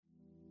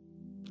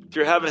If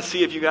you're having a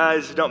seat, if you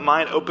guys don't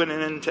mind opening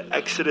into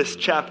Exodus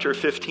chapter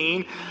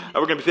 15,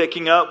 we're going to be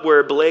picking up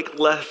where Blake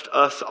left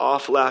us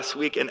off last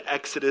week in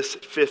Exodus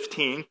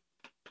 15.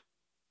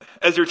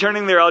 As you're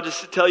turning there, I'll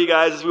just tell you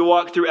guys, as we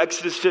walk through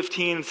Exodus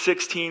 15,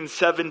 16,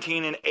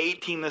 17, and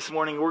 18 this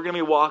morning, we're going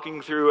to be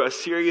walking through a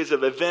series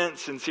of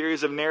events and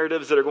series of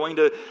narratives that are going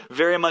to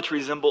very much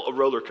resemble a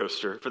roller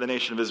coaster for the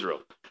nation of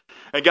Israel.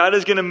 And God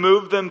is going to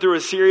move them through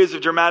a series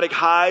of dramatic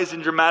highs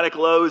and dramatic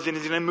lows, and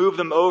He's going to move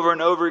them over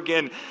and over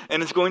again.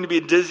 And it's going to be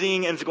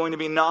dizzying, and it's going to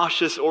be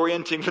nauseous,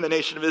 orienting for the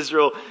nation of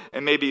Israel,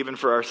 and maybe even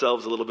for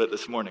ourselves a little bit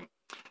this morning.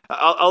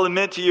 I'll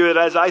admit to you that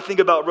as I think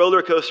about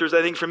roller coasters,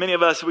 I think for many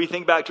of us, we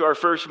think back to our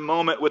first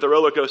moment with a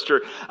roller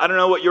coaster. I don't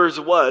know what yours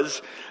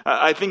was.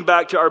 I think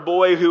back to our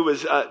boy who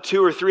was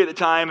 2 or 3 at the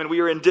time, and we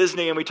were in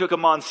Disney, and we took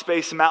him on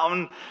Space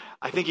Mountain.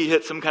 I think he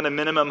hit some kind of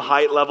minimum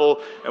height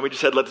level, and we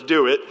just said, let's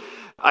do it.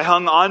 I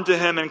hung on to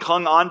him and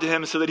clung on to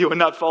him so that he would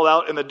not fall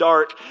out in the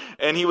dark.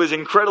 And he was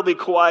incredibly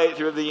quiet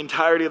through the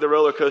entirety of the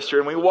roller coaster.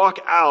 And we walk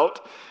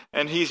out,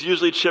 and he's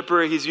usually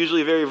chipper. He's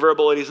usually very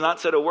verbal, and he's not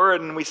said a word.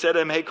 And we said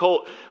to him, hey,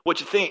 Colt, what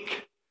you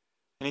think?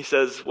 And he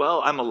says,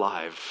 well, I'm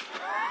alive.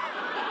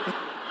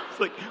 It's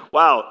like,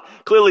 wow.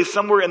 Clearly,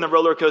 somewhere in the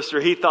roller coaster,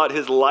 he thought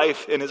his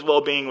life and his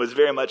well-being was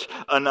very much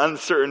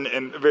uncertain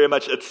and very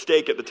much at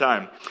stake at the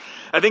time.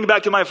 I think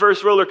back to my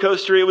first roller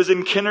coaster. It was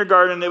in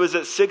kindergarten. It was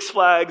at Six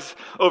Flags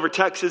over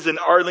Texas in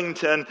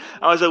Arlington.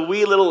 I was a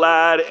wee little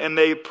lad, and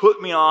they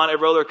put me on a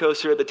roller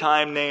coaster at the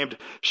time named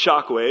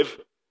Shockwave.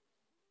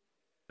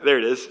 There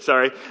it is.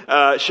 Sorry.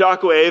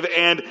 Shockwave.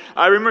 And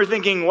I remember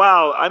thinking,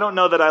 wow, I don't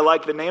know that I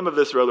like the name of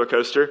this roller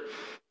coaster.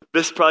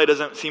 This probably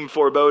doesn't seem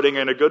foreboding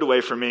in a good way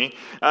for me.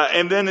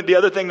 And then the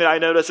other thing that I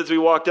noticed as we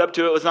walked up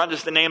to it was not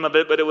just the name of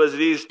it, but it was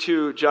these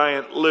 2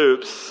 giant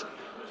loops.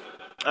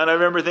 And I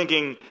remember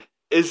thinking,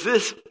 is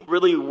this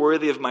really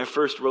worthy of my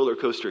first roller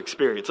coaster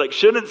experience? Like,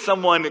 shouldn't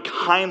someone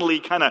kindly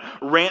kind of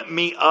ramp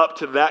me up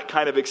to that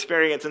kind of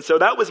experience? And so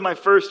that was my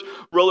first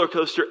roller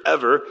coaster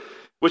ever,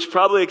 which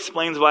probably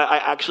explains why I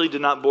actually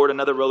did not board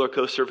another roller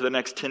coaster for the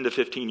next 10 to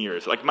 15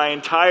 years. Like, my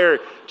entire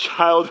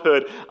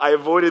childhood, I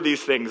avoided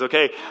these things,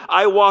 okay?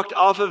 I walked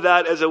off of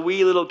that as a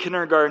wee little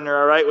kindergartner,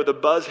 all right, with a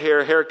buzz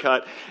hair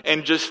haircut,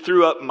 and just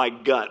threw up my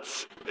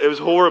guts. It was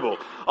horrible.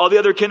 All the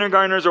other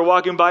kindergartners are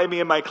walking by me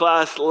in my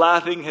class,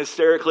 laughing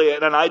hysterically,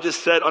 and I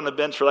just sat on the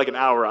bench for like an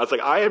hour. I was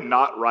like, I am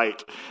not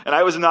right. And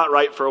I was not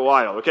right for a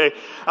while, okay?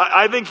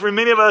 I think for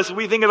many of us,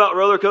 we think about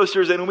roller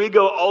coasters, and we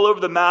go all over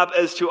the map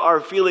as to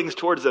our feelings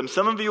towards them.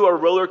 Some of you are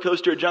roller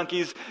coaster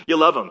junkies. You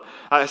love them.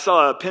 I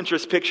saw a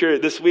Pinterest picture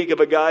this week of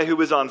a guy who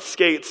was on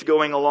skates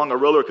going along a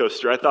roller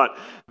coaster. I thought,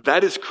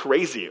 that is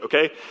crazy,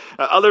 okay?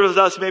 Others of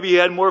us, maybe you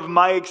had more of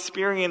my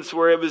experience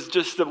where it was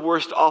just the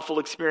worst, awful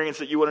experience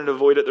that you wanted to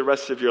avoid it the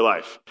rest of your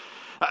life.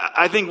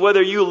 I think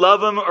whether you love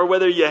them or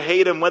whether you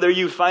hate them, whether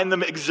you find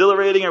them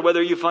exhilarating or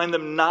whether you find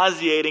them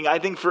nauseating, I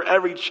think for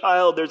every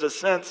child there's a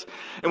sense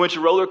in which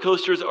roller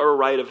coasters are a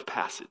rite of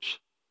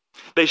passage.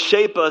 They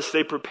shape us,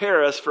 they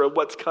prepare us for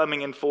what's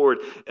coming and forward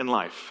in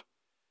life.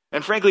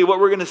 And frankly, what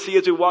we're going to see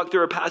as we walk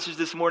through our passage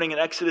this morning in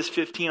Exodus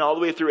 15 all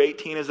the way through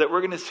 18 is that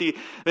we're going to see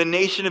the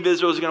nation of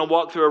Israel is going to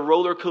walk through a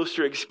roller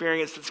coaster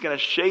experience that's going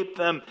to shape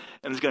them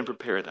and is going to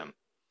prepare them.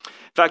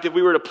 In fact, if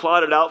we were to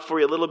plot it out for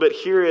you a little bit,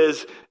 here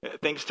is,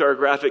 thanks to our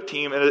graphic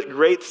team, a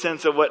great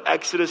sense of what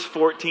Exodus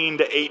 14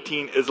 to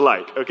 18 is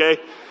like, okay?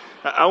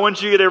 I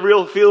want you to get a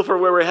real feel for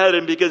where we're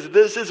headed because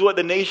this is what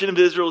the nation of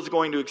Israel is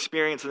going to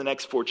experience in the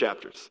next 4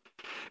 chapters.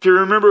 If you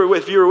remember,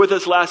 if you were with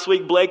us last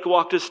week, Blake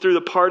walked us through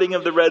the parting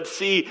of the Red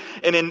Sea.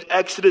 And in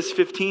Exodus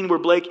 15, where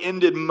Blake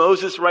ended,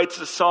 Moses writes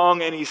a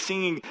song and he's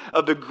singing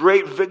of the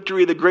great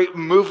victory, the great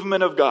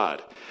movement of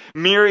God.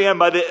 Miriam,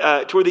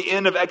 toward the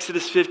end of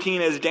Exodus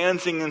 15, is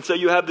dancing. And so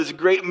you have this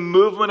great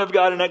movement of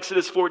God in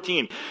Exodus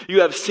 14.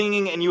 You have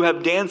singing and you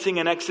have dancing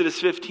in Exodus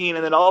 15.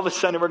 And then all of a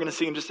sudden, we're going to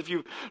see in just a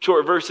few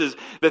short verses,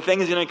 the thing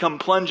is going to come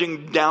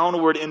plunging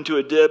downward into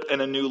a dip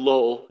and a new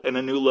lull and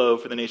a new low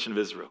for the nation of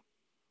Israel.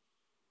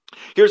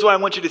 Here's why I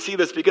want you to see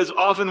this, because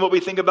often what we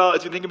think about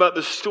as we think about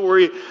the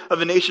story of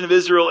the nation of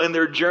Israel and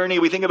their journey,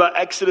 we think about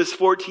Exodus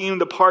 14,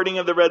 the parting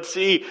of the Red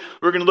Sea.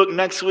 We're going to look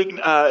next week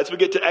as we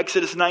get to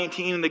Exodus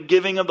 19, the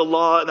giving of the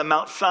law and the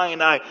Mount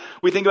Sinai.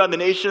 We think about the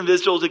nation of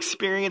Israel's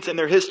experience and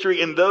their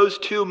history, and those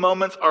 2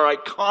 moments are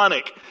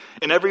iconic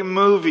in every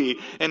movie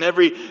and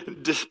every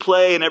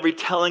display and every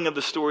telling of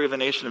the story of the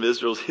nation of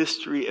Israel's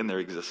history and their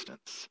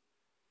existence.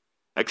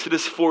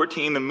 Exodus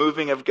 14, the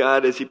moving of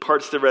God as he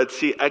parts the Red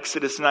Sea.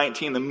 Exodus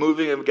 19, the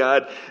moving of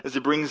God as he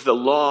brings the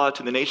law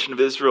to the nation of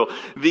Israel.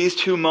 These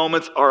 2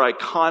 moments are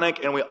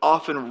iconic, and we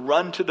often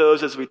run to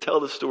those as we tell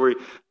the story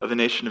of the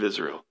nation of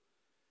Israel.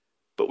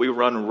 But we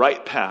run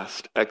right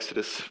past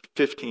Exodus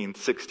 15,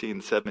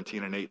 16,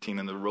 17, and 18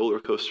 and the roller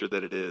coaster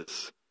that it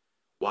is.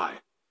 Why?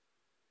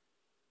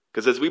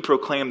 Because as we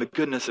proclaim the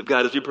goodness of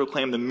God, as we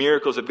proclaim the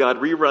miracles of God,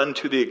 we run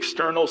to the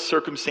external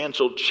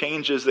circumstantial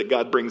changes that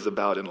God brings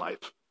about in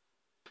life.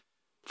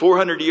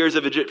 400 years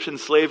of Egyptian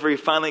slavery.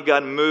 Finally,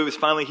 God moves.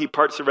 Finally, he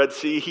parts the Red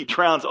Sea. He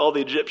drowns all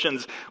the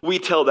Egyptians. We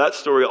tell that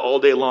story all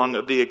day long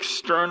of the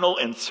external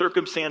and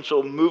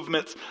circumstantial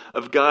movements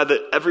of God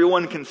that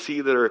everyone can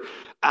see that are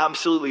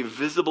absolutely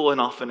visible and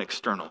often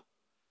external.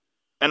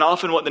 And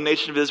often what the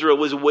nation of Israel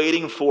was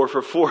waiting for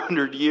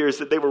 400 years,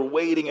 that they were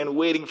waiting and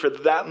waiting for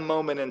that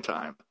moment in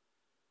time.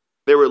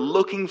 They were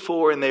looking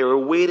for and they were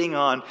waiting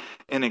on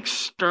an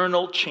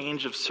external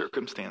change of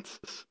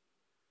circumstances.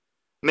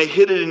 And they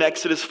hit it in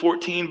Exodus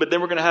 14, but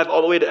then we're going to have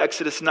all the way to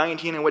Exodus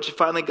 19, in which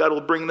finally God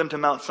will bring them to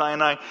Mount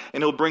Sinai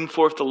and he'll bring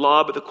forth the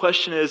law. But the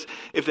question is,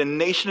 if the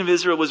nation of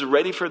Israel was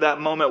ready for that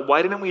moment,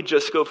 why didn't we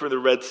just go from the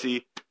Red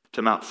Sea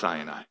to Mount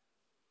Sinai?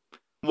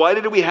 Why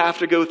did we have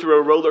to go through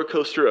a roller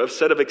coaster of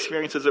set of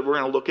experiences that we're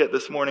going to look at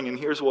this morning? And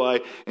here's why,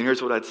 and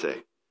here's what I'd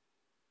say.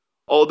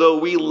 Although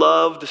we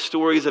love the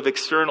stories of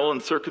external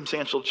and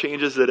circumstantial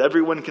changes that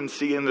everyone can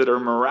see and that are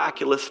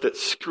miraculous, that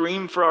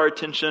scream for our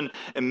attention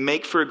and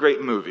make for a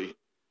great movie,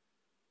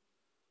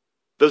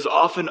 those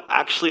often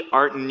actually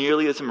aren't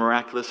nearly as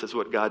miraculous as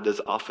what God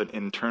does often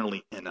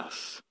internally in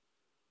us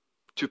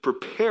to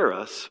prepare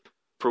us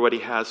for what he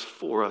has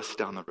for us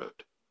down the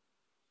road.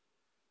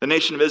 The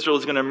nation of Israel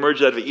is going to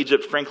emerge out of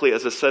Egypt, frankly,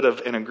 as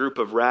a group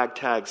of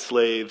ragtag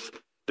slaves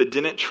that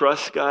didn't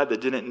trust God,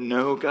 that didn't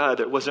know God,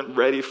 that wasn't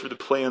ready for the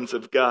plans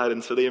of God.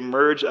 And so they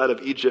emerge out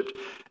of Egypt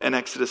in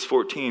Exodus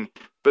 14.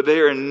 But they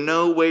are in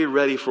no way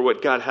ready for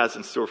what God has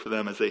in store for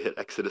them as they hit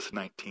Exodus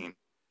 19.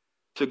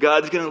 So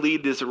God's going to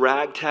lead this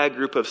ragtag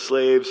group of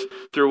slaves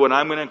through what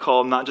I'm going to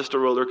call not just a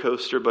roller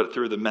coaster, but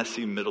through the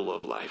messy middle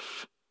of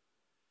life.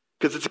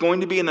 Because it's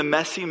going to be in the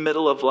messy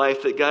middle of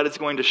life that God is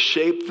going to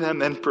shape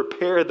them and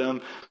prepare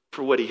them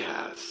for what he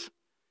has.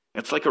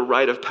 It's like a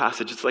rite of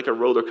passage. It's like a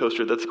roller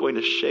coaster that's going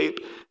to shape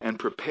and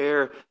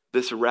prepare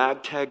this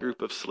ragtag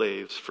group of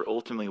slaves for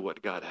ultimately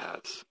what God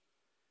has.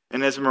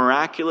 And as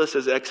miraculous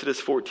as Exodus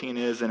 14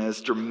 is, and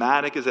as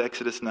dramatic as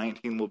Exodus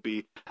 19 will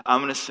be,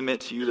 I'm going to submit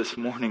to you this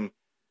morning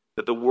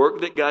that the work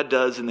that God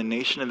does in the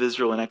nation of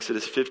Israel in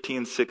Exodus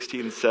 15,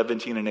 16,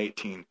 17, and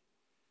 18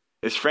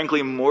 is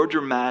frankly more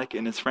dramatic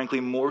and it's frankly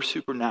more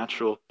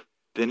supernatural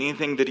than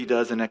anything that he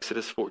does in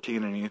Exodus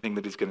 14 and anything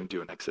that he's going to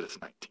do in Exodus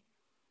 19.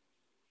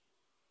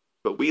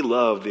 But we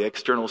love the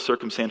external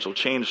circumstantial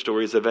change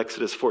stories of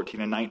Exodus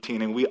 14 and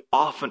 19, and we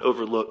often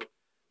overlook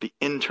the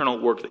internal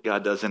work that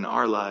God does in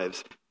our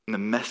lives in the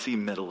messy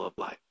middle of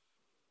life.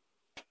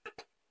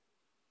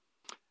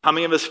 How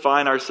many of us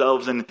find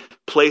ourselves in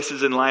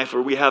places in life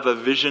where we have a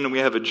vision and we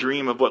have a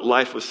dream of what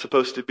life was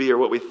supposed to be or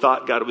what we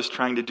thought God was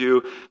trying to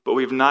do, but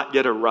we've not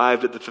yet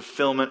arrived at the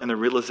fulfillment and the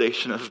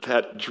realization of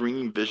that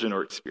dream, vision,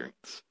 or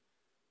experience?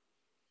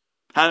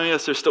 How many of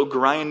us are still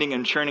grinding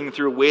and churning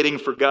through, waiting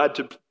for God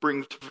to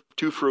bring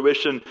to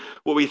fruition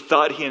what we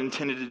thought he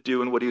intended to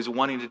do and what he was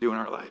wanting to do in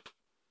our life?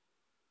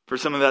 For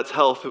some of that's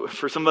health.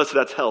 For some of us,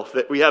 that's health.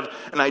 That we have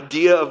an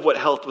idea of what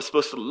health was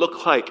supposed to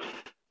look like,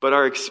 but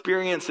our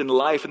experience in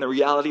life and the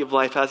reality of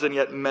life hasn't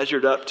yet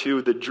measured up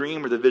to the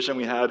dream or the vision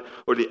we had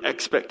or the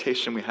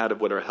expectation we had of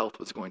what our health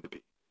was going to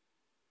be.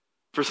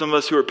 For some of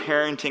us who are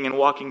parenting and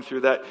walking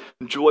through that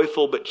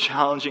joyful but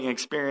challenging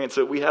experience,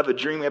 that we have a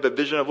dream, we have a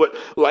vision of what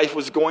life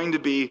was going to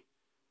be,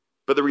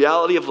 but the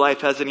reality of life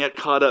hasn't yet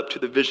caught up to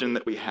the vision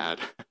that we had.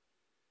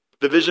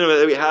 The vision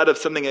that we had of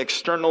something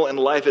external in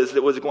life as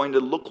it was going to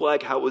look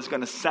like, how it was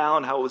going to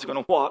sound, how it was going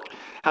to walk,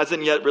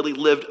 hasn't yet really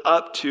lived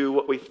up to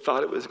what we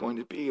thought it was going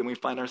to be, and we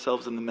find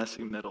ourselves in the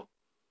messy middle.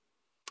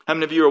 How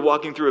many of you are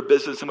walking through a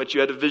business in which you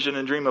had a vision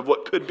and dream of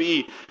what could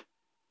be,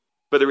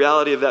 but the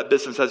reality of that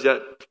business has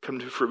yet come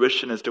to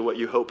fruition as to what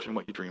you hoped and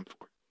what you dreamed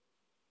for?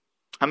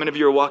 How many of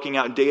you are walking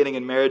out dating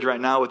and marriage right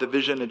now with a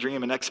vision, a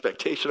dream, an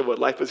expectation of what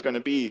life is going to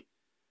be,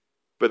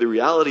 but the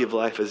reality of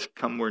life has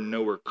come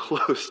nowhere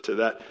close to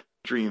that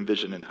dream,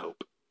 vision, and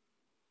hope?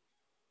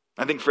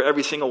 I think for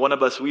every single one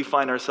of us, we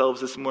find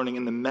ourselves this morning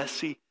in the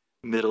messy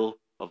middle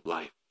of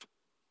life.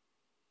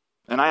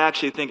 And I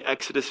actually think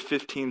Exodus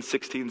 15,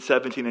 16,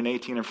 17, and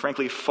 18 are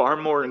frankly far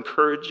more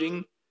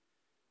encouraging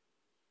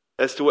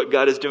as to what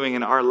God is doing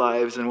in our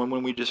lives than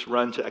when we just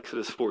run to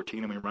Exodus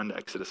 14 and we run to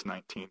Exodus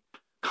 19.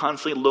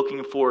 Constantly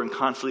looking for and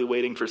constantly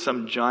waiting for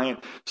some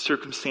giant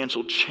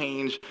circumstantial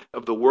change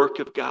of the work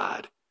of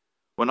God.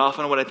 When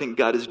often what I think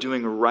God is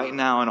doing right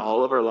now in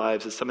all of our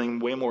lives is something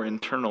way more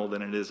internal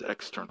than it is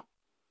external.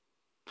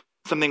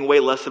 Something way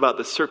less about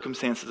the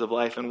circumstances of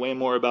life and way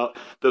more about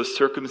those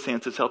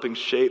circumstances helping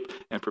shape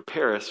and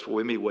prepare us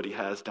for maybe what he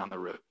has down the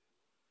road.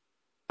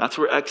 That's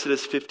where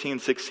Exodus 15,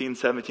 16,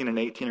 17, and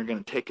 18 are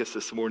going to take us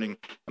this morning.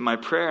 And my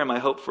prayer and my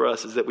hope for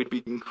us is that we'd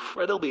be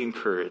incredibly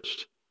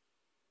encouraged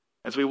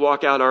as we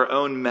walk out our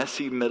own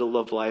messy middle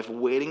of life,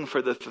 waiting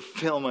for the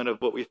fulfillment of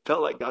what we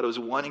felt like God was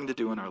wanting to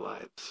do in our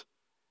lives.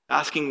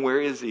 Asking, where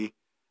is he?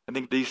 I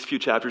think these few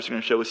chapters are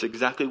going to show us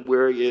exactly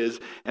where he is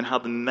and how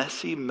the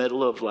messy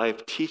middle of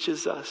life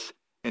teaches us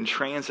and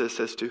trains us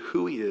as to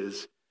who he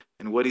is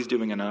and what he's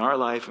doing in our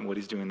life and what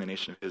he's doing in the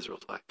nation of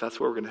Israel's life. That's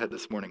where we're going to head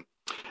this morning.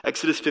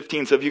 Exodus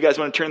 15. So if you guys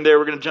want to turn there,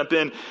 we're going to jump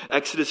in.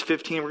 Exodus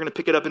 15, we're going to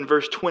pick it up in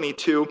verse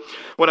 22.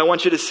 What I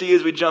want you to see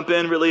as we jump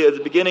in really at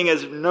the beginning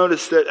is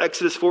notice that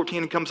Exodus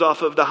 14 comes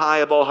off of the high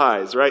of all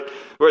highs, right?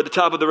 We're at the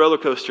top of the roller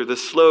coaster, the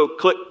slow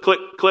click, click,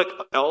 click.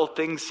 All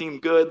things seem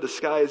good. The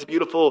sky is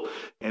beautiful.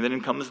 And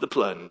then comes the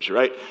plunge,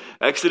 right?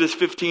 Exodus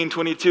 15,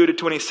 22 to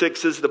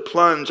 26 is the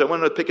plunge. I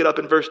want to pick it up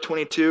in verse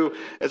 22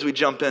 as we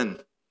jump in.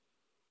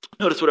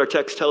 Notice what our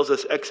text tells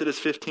us. Exodus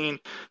 15,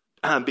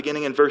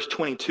 beginning in verse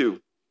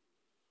 22.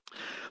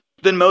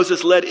 Then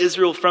Moses led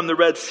Israel from the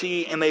Red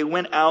Sea, and they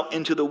went out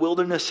into the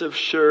wilderness of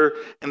Shur,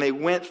 and they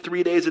went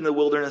 3 days in the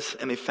wilderness,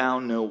 and they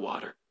found no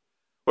water.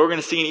 What we're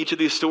going to see in each of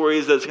these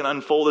stories that's going to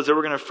unfold is that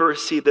we're going to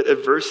first see that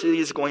adversity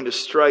is going to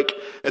strike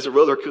as a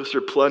roller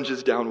coaster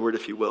plunges downward,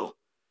 if you will.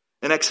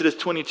 In Exodus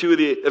 22,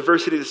 the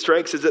adversity that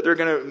strikes is that they're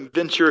going to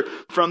venture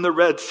from the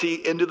Red Sea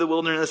into the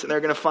wilderness, and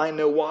they're going to find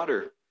no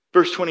water.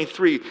 Verse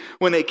 23,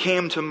 when they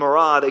came to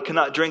Marah, they could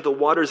not drink the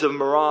waters of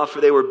Marah, for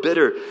they were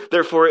bitter.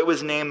 Therefore it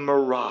was named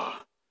Marah.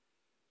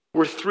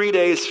 We're 3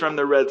 days from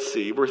the Red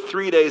Sea. We're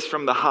 3 days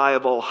from the high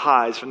of all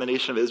highs from the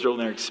nation of Israel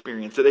and their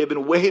experience. That they've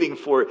been waiting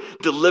for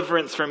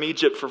deliverance from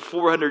Egypt for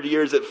 400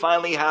 years. It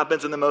finally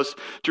happens in the most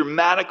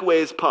dramatic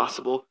ways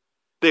possible.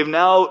 They've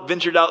now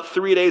ventured out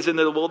 3 days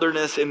into the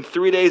wilderness. And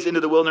 3 days into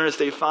the wilderness,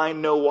 they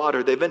find no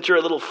water. They venture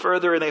a little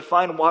further and they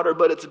find water,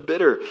 but it's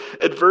bitter.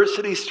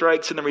 Adversity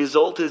strikes, and the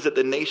result is that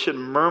the nation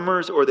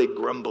murmurs or they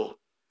grumble,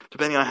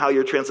 depending on how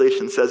your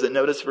translation says it.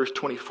 Notice verse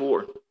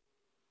 24.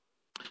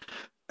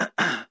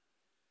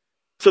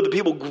 So the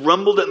people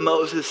grumbled at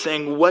Moses,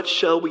 saying, "What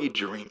shall we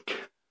drink?"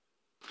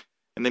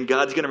 And then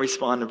God's going to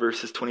respond in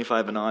verses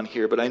 25 and on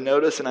here. But I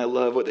notice and I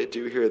love what they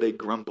do here. They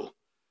grumble.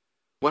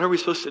 What are we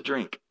supposed to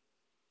drink?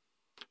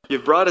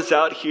 You've brought us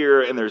out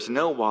here and there's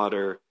no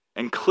water.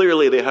 And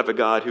clearly they have a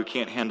God who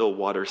can't handle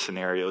water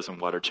scenarios and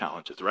water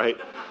challenges, right?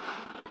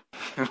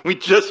 We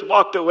just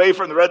walked away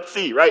from the Red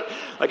Sea, right?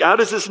 Like, how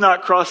does this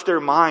not cross their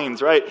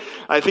minds, right?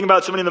 I think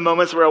about so many of the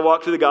moments where I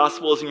walk through the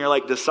Gospels and you're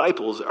like,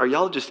 disciples, are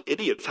y'all just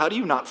idiots? How do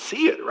you not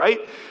see it, right?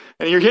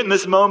 And you're getting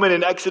this moment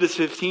in Exodus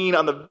 15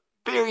 on the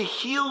very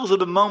heels of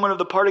the moment of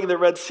the parting of the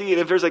Red Sea.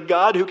 And if there's a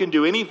God who can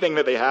do anything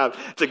that they have,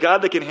 it's a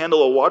God that can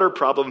handle a water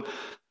problem.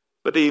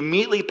 But they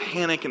immediately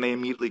panic and they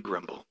immediately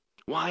grumble.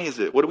 Why is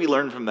it? What do we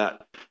learn from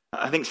that?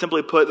 I think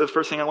simply put, the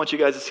first thing I want you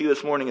guys to see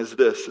this morning is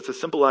this. It's a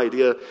simple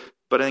idea,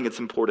 but I think it's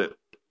important.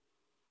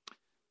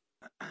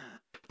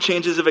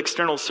 Changes of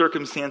external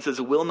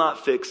circumstances will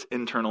not fix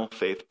internal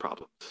faith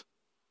problems.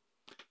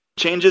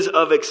 Changes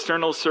of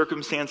external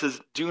circumstances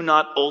do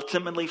not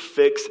ultimately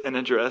fix and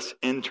address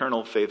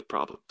internal faith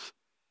problems.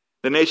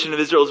 The nation of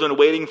Israel has been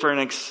waiting for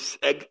an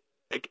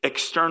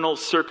external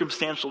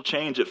circumstantial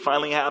change. It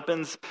finally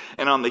happens,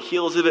 and on the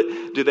heels of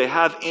it, do they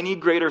have any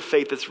greater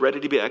faith that's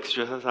ready to be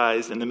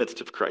exercised in the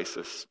midst of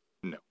crisis?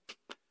 No.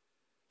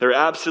 They're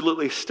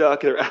absolutely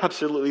stuck. They're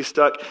absolutely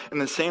stuck in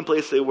the same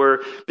place they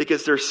were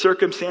because their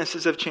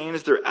circumstances have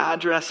changed, their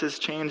address has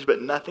changed,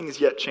 but nothing's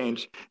yet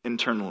changed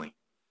internally.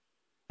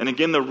 And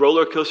again, the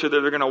roller coaster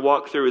that they're going to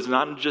walk through is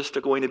not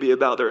just going to be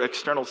about their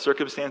external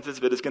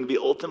circumstances, but it's going to be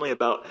ultimately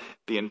about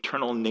the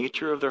internal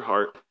nature of their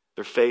heart,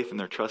 their faith and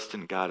their trust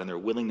in God and their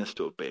willingness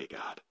to obey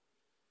God.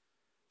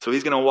 So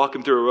he's going to walk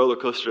them through a roller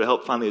coaster to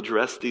help finally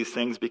address these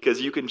things,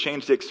 because you can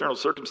change the external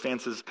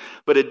circumstances,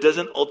 but it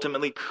doesn't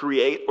ultimately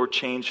create or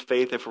change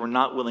faith if we're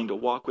not willing to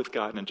walk with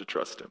God and to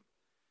trust him.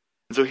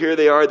 And so here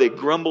they are, they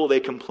grumble, they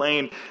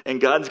complain,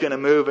 and God's going to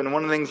move. And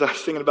one of the things I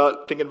was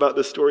thinking about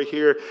this story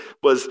here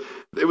was,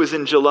 it was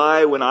in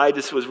July when I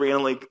just was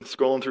randomly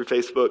scrolling through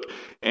Facebook,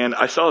 and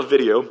I saw a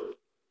video.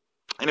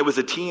 And it was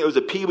a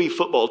Pee-wee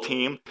football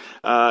team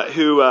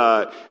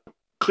who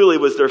clearly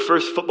was their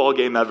first football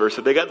game ever.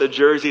 So they got the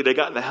jersey, they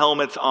got the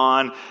helmets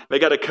on. They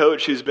got a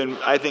coach who's been,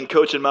 I think,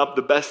 coaching them up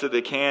the best that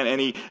they can. And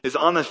he is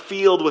on the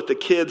field with the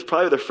kids,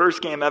 probably their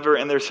first game ever.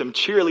 And there's some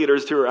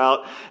cheerleaders who are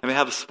out, and they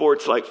have a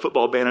sports like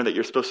football banner that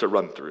you're supposed to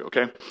run through,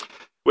 okay?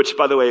 Which,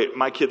 by the way,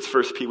 my kid's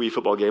first Pee-wee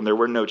football game, there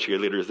were no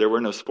cheerleaders, there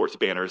were no sports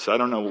banners. So I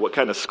don't know what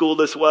kind of school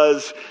this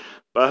was.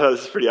 But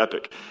this is pretty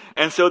epic.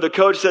 And so the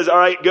coach says, all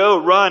right,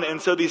 go, run. And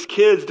so these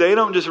kids, they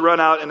don't just run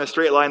out in a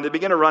straight line. They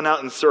begin to run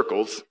out in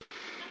circles.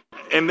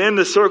 And then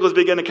the circles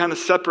begin to kind of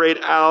separate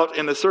out,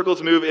 and the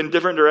circles move in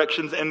different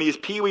directions. And these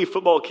Pee-wee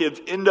football kids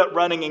end up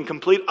running in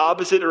complete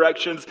opposite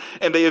directions.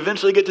 And they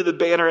eventually get to the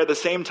banner at the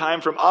same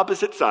time from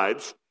opposite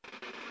sides.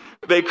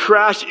 They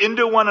crash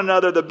into one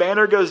another. The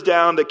banner goes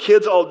down. The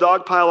kids all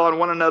dogpile on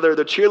one another.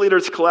 The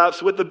cheerleaders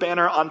collapse with the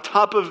banner on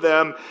top of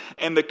them.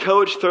 And the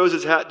coach throws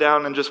his hat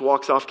down and just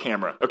walks off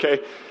camera. Okay?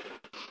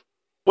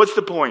 What's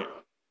the point?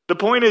 The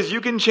point is,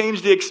 you can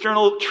change the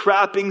external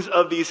trappings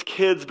of these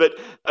kids, but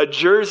a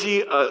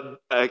jersey,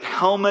 a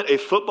helmet, a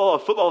football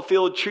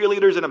field,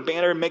 cheerleaders, and a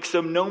banner makes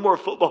them no more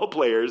football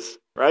players,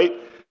 right?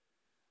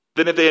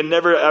 Than if they had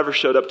never ever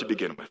showed up to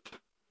begin with.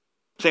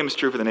 Same is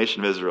true for the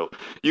nation of Israel.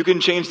 You can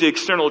change the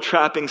external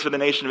trappings for the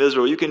nation of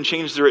Israel. You can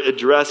change their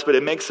address, but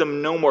it makes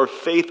them no more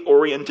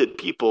faith-oriented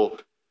people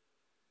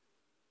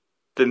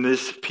than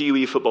this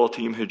Pee-wee football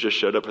team who just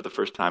showed up for the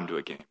first time to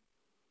a game.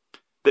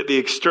 That the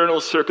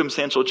external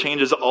circumstantial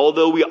changes,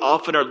 although we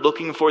often are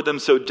looking for them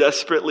so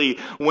desperately,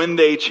 when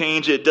they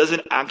change, it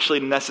doesn't actually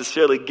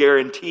necessarily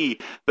guarantee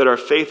that our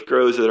faith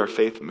grows, that our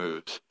faith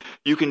moves.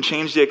 You can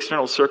change the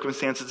external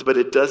circumstances, but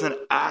it doesn't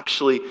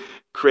actually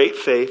create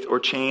faith or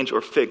change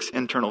or fix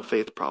internal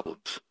faith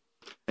problems.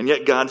 And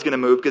yet God's going to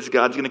move because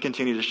God's going to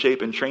continue to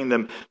shape and train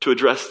them to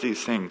address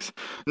these things.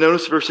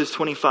 Notice verses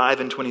 25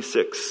 and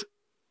 26.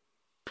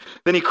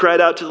 Then he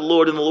cried out to the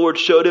Lord, and the Lord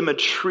showed him a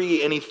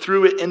tree, and he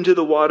threw it into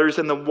the waters,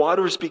 and the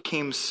waters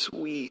became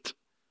sweet.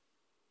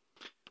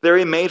 There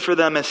he made for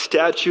them a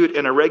statute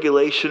and a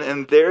regulation,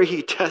 and there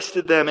he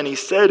tested them, and he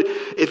said,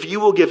 if you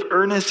will give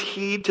earnest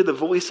heed to the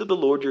voice of the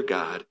Lord your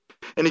God,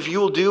 and if you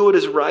will do what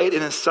is right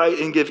in his sight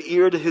and give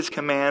ear to his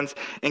commands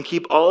and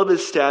keep all of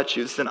his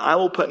statutes, then I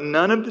will put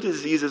none of the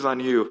diseases on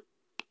you,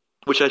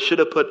 which I should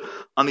have put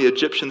on the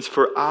Egyptians,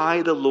 for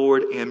I, the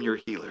Lord, am your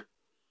healer.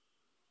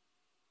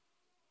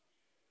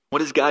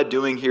 What is God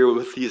doing here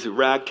with these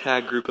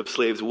ragtag group of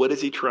slaves? What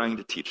is he trying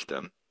to teach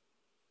them?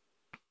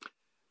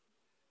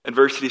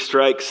 Adversity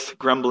strikes,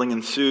 grumbling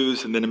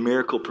ensues, and then a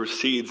miracle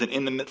proceeds. And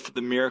in the midst of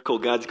the miracle,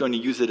 God's going to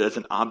use it as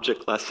an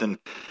object lesson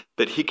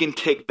that he can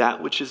take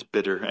that which is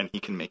bitter and he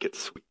can make it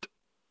sweet.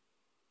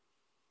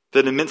 That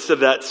in the midst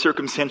of that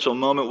circumstantial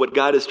moment, what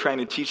God is trying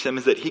to teach them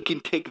is that he can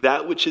take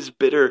that which is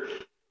bitter,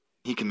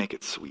 he can make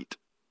it sweet.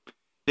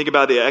 Think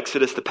about the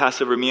Exodus, the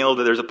Passover meal,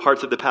 that there's a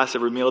parts of the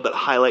Passover meal that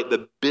highlight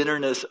the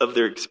bitterness of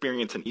their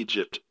experience in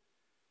Egypt.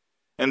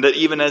 And that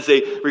even as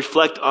they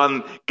reflect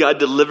on God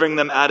delivering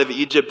them out of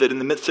Egypt, that in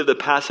the midst of the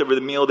Passover,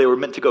 the meal they were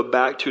meant to go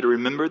back to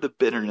remember the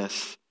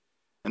bitterness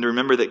and to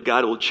remember that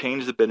God will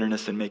change the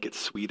bitterness and make it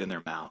sweet in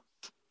their mouths.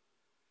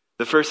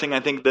 The first thing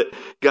I think that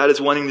God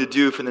is wanting to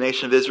do for the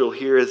nation of Israel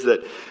here is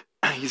that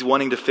he's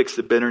wanting to fix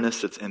the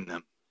bitterness that's in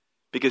them.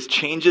 Because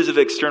changes of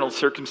external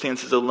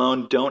circumstances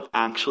alone don't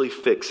actually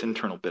fix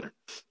internal bitterness.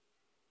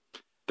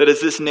 That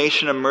as this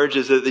nation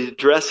emerges, that the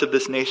address of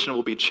this nation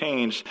will be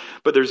changed,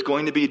 but there's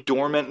going to be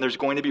dormant and there's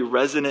going to be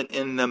resonant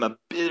in them a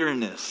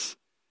bitterness,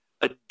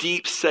 a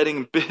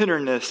deep-setting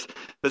bitterness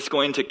that's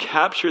going to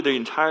capture the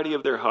entirety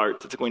of their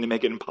hearts. It's going to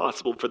make it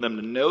impossible for them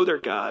to know their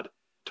God,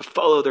 to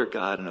follow their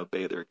God, and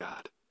obey their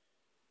God.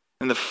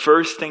 And the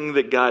first thing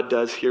that God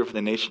does here for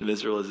the nation of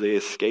Israel as they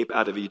escape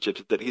out of Egypt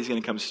is that he's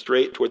going to come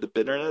straight toward the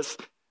bitterness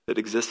that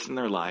exists in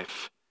their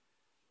life.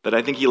 That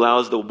I think he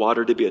allows the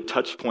water to be a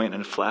touch point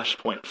and a flash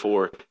point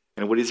for.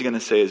 And what he's going to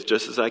say is,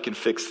 just as I can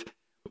fix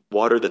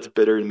water that's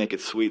bitter and make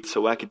it sweet,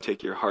 so I can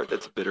take your heart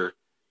that's bitter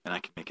and I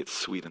can make it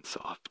sweet and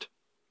soft.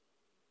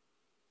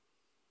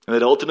 And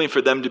that ultimately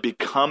for them to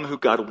become who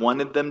God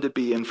wanted them to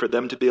be and for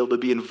them to be able to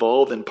be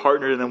involved and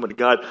partnered in what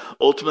God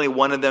ultimately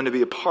wanted them to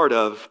be a part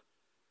of,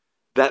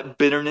 that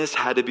bitterness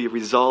had to be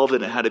resolved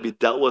and it had to be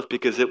dealt with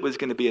because it was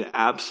going to be an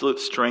absolute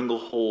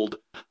stranglehold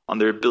on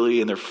their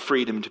ability and their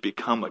freedom to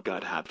become what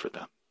God had for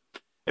them.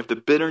 If the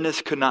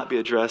bitterness could not be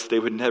addressed, they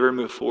would never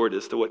move forward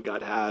as to what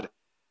God had.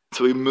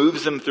 So he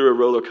moves them through a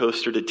roller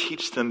coaster to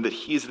teach them that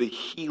he's the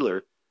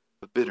healer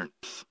of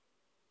bitterness.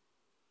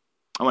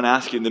 I want to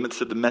ask you, in the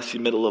midst of the messy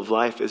middle of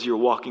life, as you're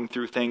walking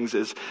through things,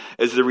 as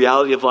the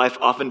reality of life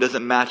often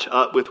doesn't match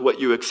up with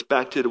what you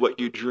expected, what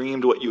you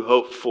dreamed, what you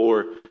hoped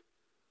for,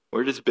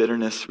 where does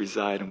bitterness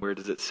reside and where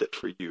does it sit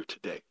for you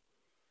today?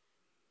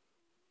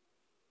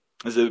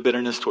 Is it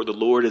bitterness toward the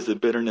Lord? Is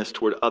it bitterness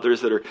toward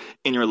others that are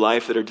in your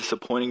life that are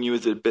disappointing you?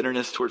 Is it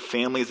bitterness toward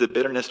family? Is it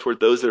bitterness toward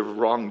those that have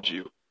wronged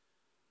you?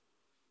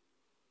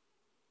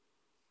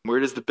 Where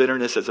does the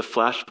bitterness as a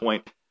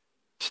flashpoint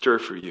stir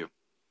for you?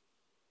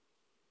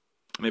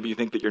 Maybe you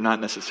think that you're not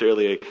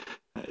necessarily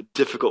a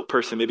difficult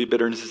person. Maybe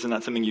bitterness is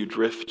not something you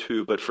drift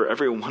to, but for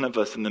every one of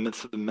us in the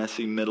midst of the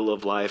messy middle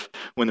of life,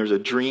 when there's a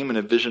dream and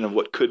a vision of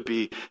what could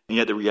be, and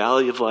yet the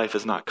reality of life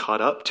is not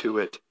caught up to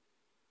it,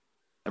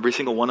 every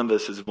single one of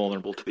us is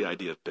vulnerable to the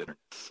idea of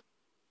bitterness.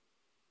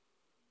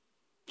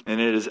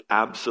 And it is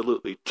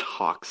absolutely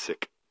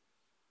toxic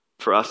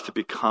for us to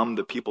become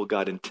the people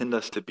God intended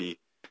us to be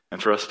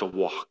and for us to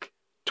walk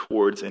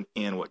towards and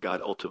in what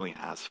God ultimately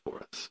has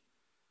for us.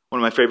 One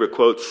of my favorite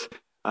quotes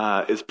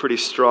is pretty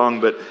strong,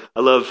 but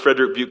I love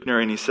Frederick Buechner,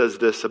 and he says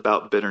this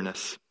about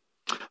bitterness.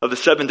 Of the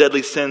 7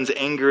 deadly sins,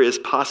 anger is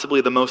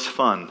possibly the most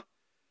fun.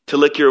 To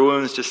lick your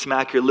wounds, to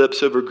smack your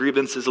lips over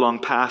grievances long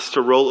past,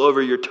 to roll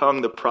over your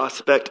tongue the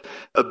prospect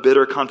of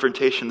bitter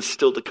confrontations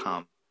still to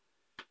come.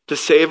 To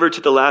savor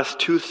to the last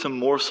toothsome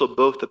morsel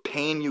both the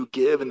pain you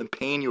give and the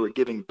pain you are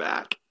giving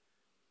back.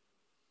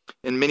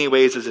 In many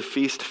ways is a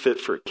feast fit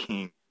for a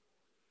king.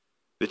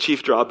 The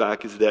chief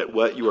drawback is that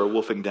what you are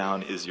wolfing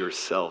down is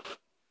yourself,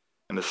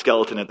 and the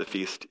skeleton at the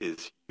feast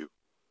is you.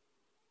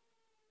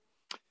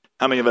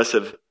 How many of us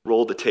have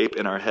rolled the tape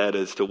in our head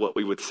as to what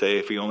we would say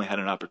if we only had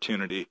an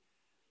opportunity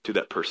to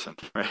that person,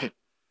 right?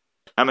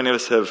 How many of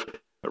us have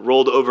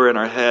rolled over in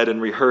our head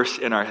and rehearsed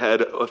in our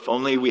head, if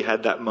only we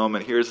had that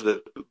moment, here's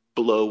the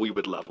blow we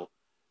would level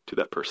to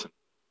that person.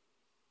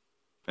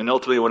 And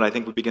ultimately, what I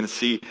think we begin to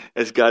see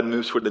as God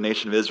moves toward the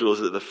nation of Israel is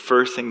that the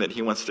first thing that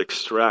he wants to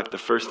extract, the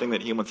first thing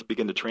that he wants to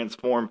begin to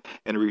transform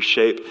and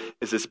reshape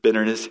is this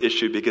bitterness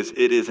issue, because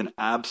it is an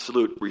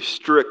absolute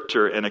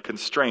restrictor and a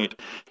constraint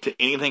to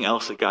anything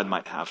else that God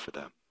might have for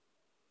them.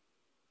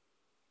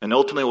 And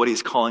ultimately what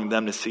he's calling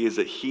them to see is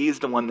that he's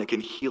the one that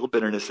can heal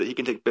bitterness, that he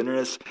can take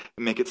bitterness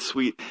and make it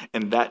sweet.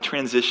 And that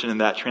transition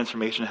and that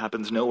transformation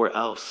happens nowhere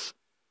else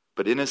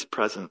but in his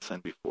presence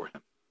and before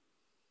him.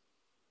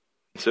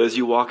 So as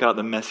you walk out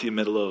the messy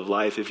middle of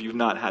life, if you've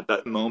not had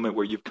that moment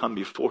where you've come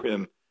before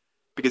him,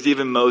 because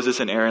even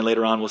Moses and Aaron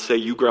later on will say,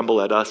 you grumble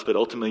at us, but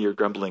ultimately you're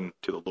grumbling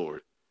to the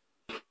Lord.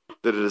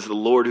 That it is the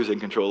Lord who's in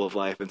control of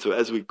life. And so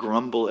as we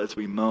grumble, as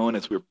we moan,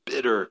 as we're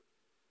bitter,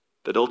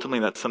 that ultimately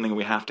that's something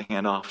we have to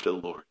hand off to the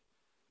Lord.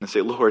 And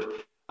say, Lord,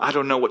 I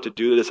don't know what to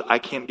do to this. I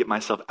can't get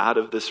myself out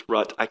of this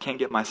rut. I can't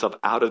get myself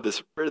out of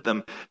this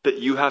rhythm. That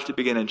you have to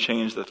begin and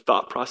change the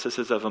thought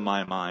processes of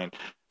my mind,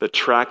 the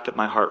track that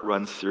my heart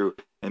runs through,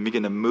 and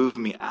begin to move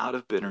me out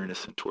of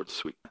bitterness and towards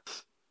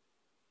sweetness.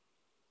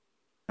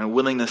 And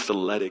willingness to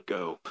let it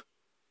go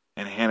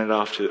and hand it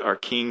off to our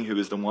King, who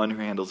is the one who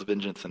handles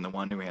vengeance and the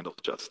one who handles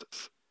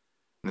justice.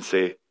 And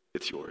say,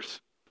 it's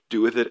yours.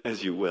 Do with it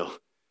as you will.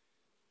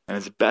 And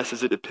as best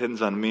as it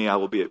depends on me, I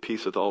will be at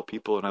peace with all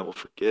people and I will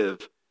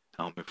forgive and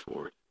I'll move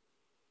forward.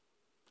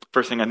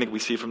 First thing I think we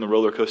see from the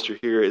roller coaster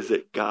here is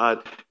that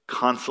God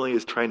constantly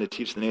is trying to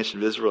teach the nation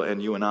of Israel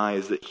and you and I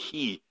is that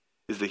he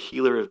is the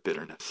healer of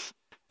bitterness.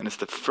 And it's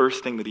the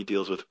first thing that he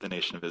deals with the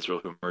nation of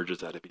Israel who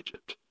emerges out of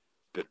Egypt,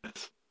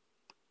 bitterness.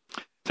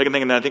 Second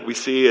thing that I think we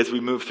see as we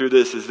move through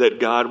this is that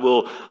God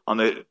will, on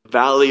the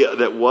valley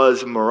that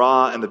was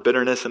Marah and the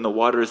bitterness and the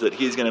waters, that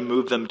he's going to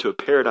move them to a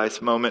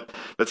paradise moment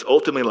that's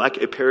ultimately like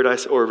a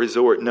paradise or a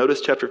resort.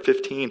 Notice chapter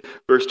 15,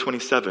 verse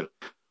 27.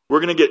 We're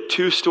going to get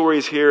two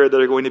stories here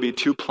that are going to be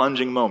two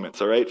plunging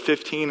moments, all right?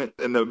 15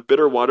 in the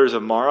bitter waters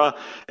of Marah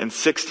and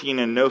 16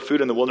 in no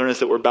food in the wilderness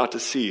that we're about to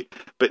see.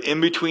 But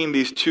in between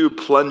these two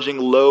plunging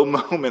low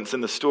moments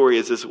in the story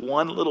is this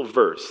one little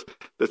verse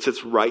that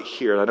sits right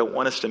here. And I don't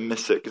want us to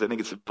miss it because I think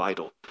it's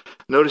vital.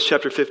 Notice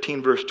chapter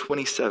 15, verse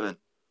 27.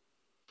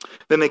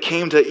 Then they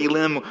came to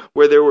Elim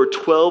where there were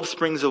 12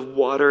 springs of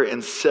water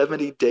and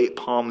 70 date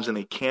palms, and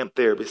they camped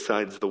there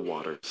besides the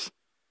waters.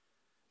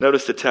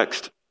 Notice the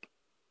text.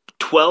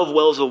 12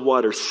 wells of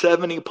water,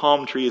 70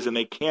 palm trees, and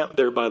they camped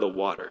there by the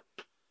water.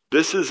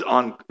 This is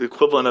on the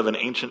equivalent of an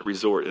ancient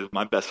resort, is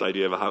my best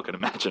idea of how I can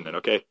imagine it,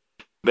 okay?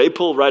 They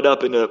pull right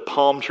up into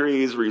palm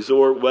trees,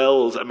 resort,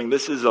 wells. I mean,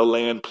 this is a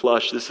land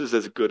plush. This is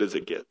as good as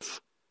it gets.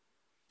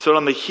 So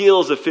on the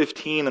heels of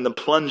 15 and the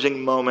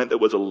plunging moment that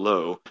was a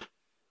low,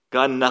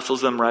 God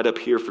nestles them right up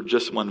here for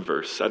just one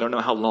verse. I don't know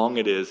how long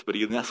it is, but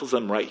he nestles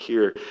them right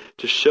here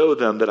to show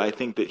them that I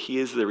think that he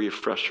is the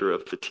refresher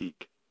of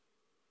fatigue.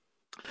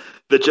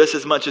 That just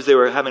as much as they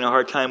were having a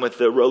hard time with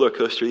the roller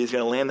coaster, he's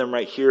going to land them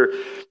right here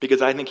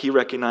because I think he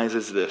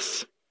recognizes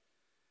this.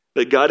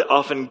 That God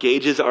often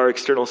gauges our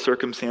external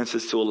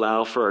circumstances to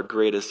allow for our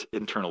greatest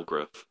internal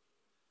growth.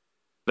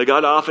 That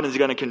God often is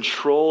going to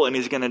control and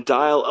he's going to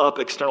dial up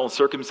external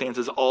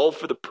circumstances all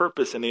for the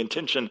purpose and the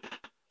intention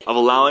of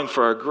allowing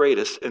for our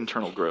greatest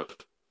internal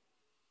growth.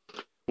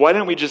 Why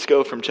didn't we just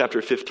go from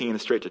chapter 15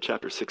 straight to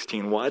chapter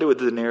 16? Why did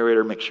the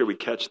narrator make sure we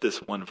catch this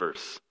one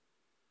verse?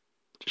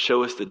 To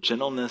show us the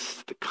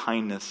gentleness, the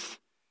kindness,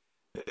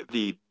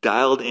 the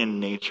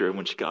dialed-in nature in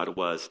which God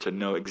was, to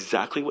know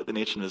exactly what the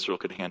nation of Israel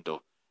could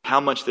handle,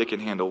 how much they can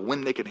handle,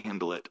 when they can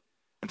handle it.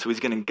 And so he's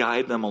going to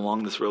guide them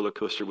along this roller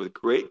coaster with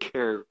great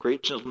care,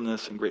 great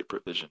gentleness, and great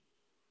provision.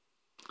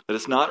 That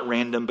it's not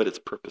random, but it's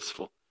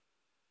purposeful.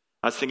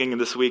 I was thinking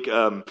this week,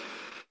 a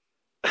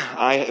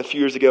few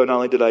years ago, not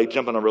only did I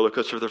jump on a roller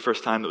coaster for the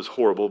first time, that was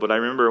horrible, but I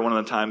remember one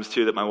of the times,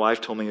 too, that my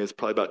wife told me, it was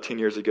probably about 10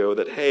 years ago,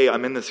 that, hey,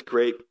 I'm in this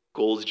great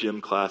Gold's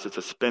Gym class. It's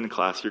a spin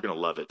class. You're going to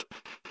love it.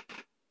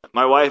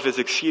 My wife is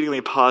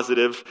exceedingly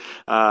positive.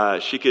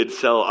 She could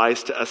sell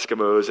ice to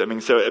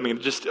Eskimos.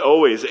 Just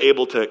always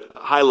able to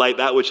highlight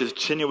that which is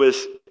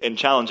tenuous and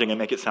challenging and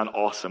make it sound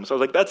awesome. So I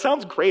was like, that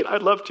sounds great.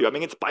 I'd love to.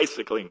 It's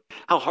bicycling.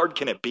 How hard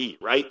can it be,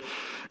 right?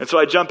 And so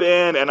I jump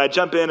in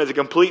as a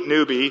complete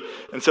newbie.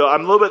 And so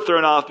I'm a little bit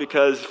thrown off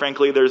because,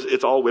 frankly,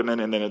 it's all women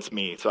and then it's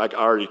me. So I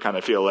already kind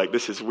of feel like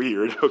this is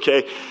weird,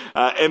 okay?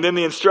 And then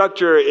the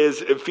instructor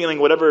is feeling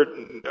whatever,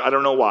 I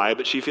don't know why,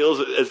 but she feels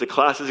as the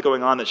class is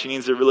going on that she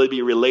needs to really be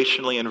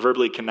relationally and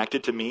verbally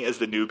connected to me as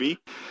the newbie.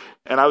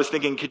 And I was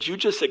thinking, could you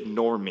just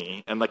ignore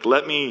me and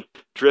let me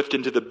drift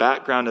into the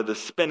background of the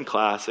spin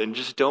class and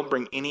just don't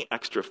bring any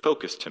extra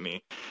focus to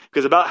me?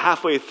 Because about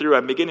halfway through,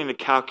 I'm beginning to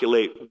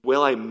calculate,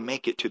 will I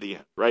make it to the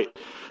end, right?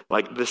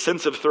 The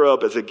sense of throw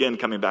up is again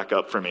coming back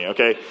up for me,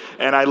 okay?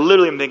 And I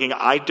literally am thinking,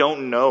 I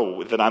don't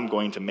know that I'm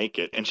going to make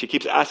it. And she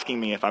keeps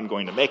asking me if I'm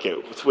going to make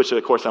it, which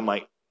of course I'm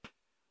like,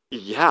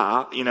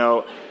 yeah,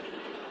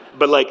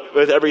 But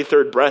with every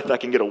third breath, I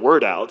can get a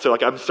word out. So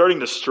I'm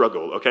starting to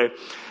struggle, okay?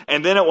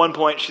 And then at one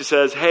point she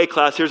says, hey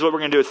class, here's what we're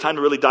going to do. It's time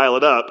to really dial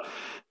it up.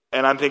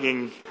 And I'm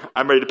thinking,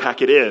 I'm ready to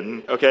pack it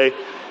in, okay?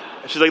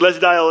 And she's like, let's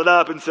dial it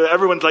up. And so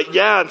everyone's like,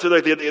 yeah. And so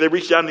they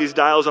reach down to these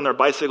dials on their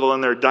bicycle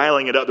and they're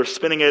dialing it up. They're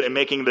spinning it and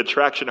making the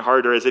traction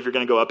harder as if you're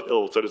going to go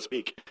uphill, so to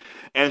speak.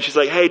 And she's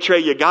like, hey, Trey,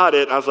 you got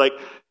it. And I was like,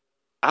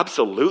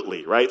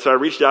 absolutely, right? So I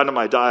reach down to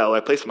my dial, I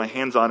place my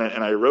hands on it,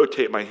 and I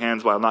rotate my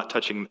hands while not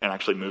touching and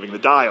actually moving the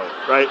dial,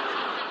 right?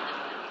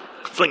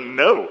 It's like,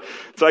 no.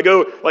 So I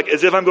go like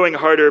as if I'm going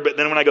harder, but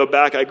then when I go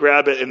back, I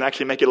grab it and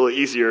actually make it a little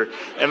easier.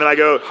 And then I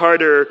go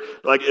harder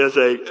like as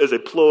a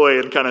ploy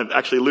and kind of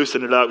actually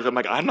loosen it up because I'm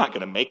like, I'm not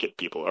going to make it,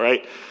 people, all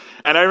right?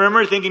 And I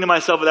remember thinking to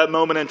myself at that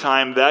moment in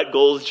time, that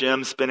Gold's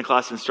Gym spin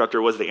class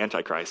instructor was the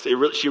Antichrist.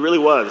 She really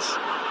was.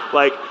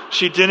 Like,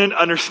 she didn't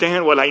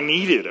understand what I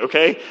needed,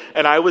 okay?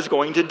 And I was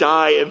going to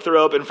die and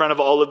throw up in front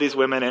of all of these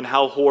women, and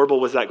how horrible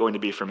was that going to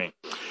be for me?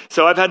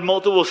 So I've had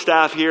multiple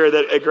staff here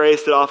at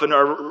Grace that often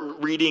are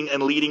reading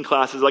and leading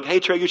classes like, hey,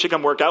 Trey, you should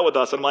come work out with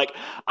us. I'm like,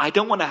 I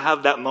don't want to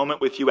have that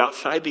moment with you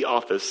outside the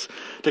office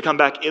to come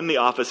back in the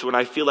office when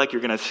I feel like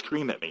you're going to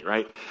scream at me,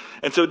 right?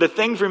 And so the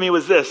thing for me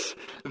was this,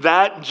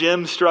 that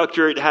gym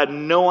structure had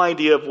no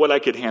idea of what I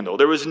could handle.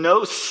 There was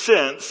no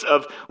sense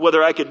of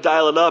whether I could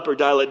dial it up or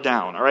dial it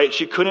down, all right?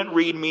 She couldn't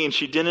read me and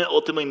she didn't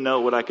ultimately know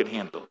what I could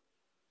handle.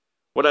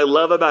 What I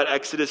love about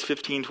Exodus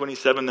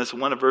 15:27, this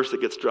one verse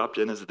that gets dropped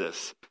in is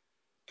this,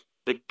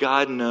 that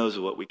God knows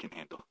what we can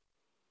handle.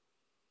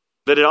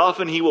 That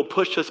often he will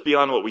push us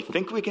beyond what we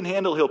think we can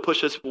handle. He'll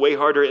push us way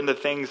harder into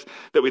things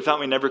that we thought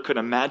we never could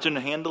imagine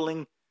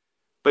handling.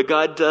 But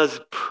God does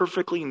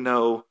perfectly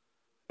know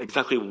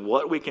exactly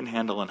what we can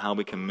handle and how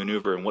we can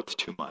maneuver and what's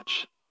too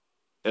much.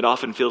 It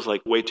often feels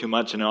like way too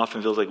much, and it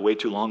often feels like way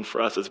too long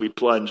for us as we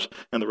plunge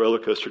in the roller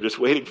coaster, just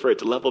waiting for it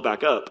to level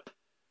back up.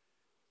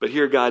 But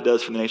here God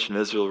does for the nation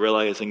of Israel,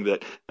 realizing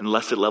that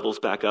unless it levels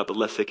back up,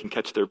 unless they can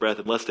catch their breath,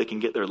 unless they can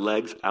get their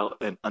legs out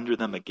and under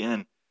them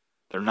again,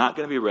 they're not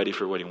going to be ready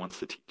for what he wants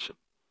to teach them.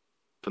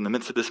 From the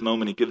midst of this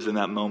moment, he gives them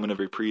that moment of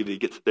reprieve.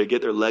 They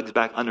get their legs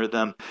back under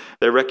them.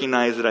 They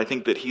recognize that I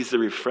think that he's the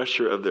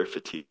refresher of their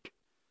fatigue.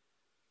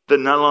 That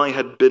not only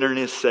had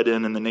bitterness set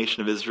in the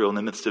nation of Israel in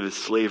the midst of his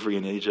slavery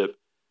in Egypt,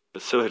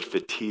 but so had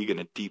fatigue in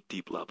a deep,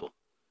 deep level.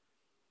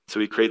 So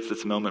he creates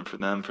this moment for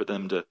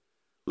them to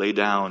lay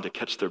down, to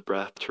catch their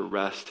breath, to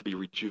rest, to be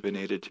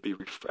rejuvenated, to be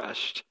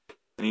refreshed.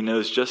 And he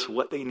knows just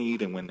what they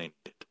need and when they need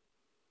it.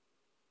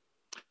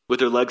 With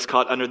their legs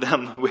caught under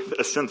them with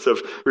a sense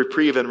of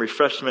reprieve and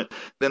refreshment,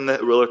 then the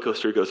roller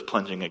coaster goes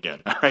plunging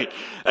again. All right,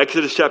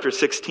 Exodus chapter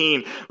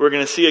 16, we're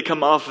going to see it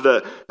come off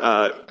the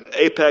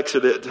apex or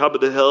the top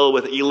of the hill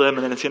with Elim,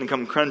 and then it's going to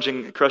come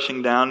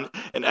crushing down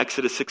in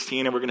Exodus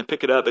 16, and we're going to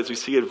pick it up as we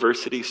see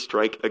adversity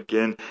strike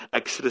again.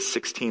 Exodus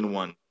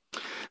 16:1.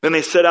 Then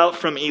they set out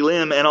from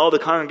Elim, and all the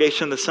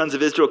congregation of the sons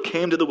of Israel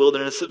came to the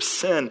wilderness of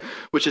Sin,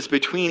 which is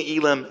between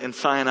Elim and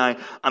Sinai,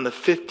 on the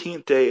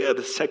 15th day of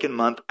the second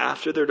month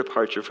after their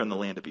departure from the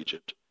land of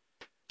Egypt.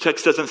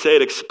 Text doesn't say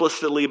it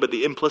explicitly, but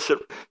the implicit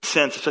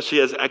sense,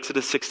 especially as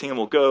Exodus 16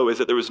 will go, is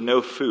that there was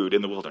no food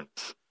in the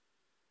wilderness.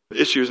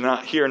 The issue is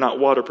not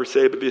water per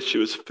se, but the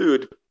issue is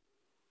food.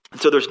 And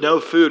so there's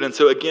no food. And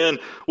so again,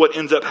 what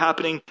ends up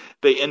happening,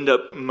 they end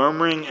up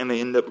murmuring and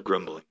they end up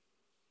grumbling.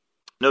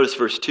 Notice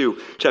verse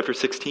 2, chapter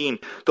 16.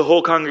 The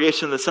whole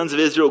congregation of the sons of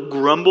Israel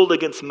grumbled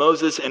against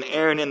Moses and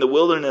Aaron in the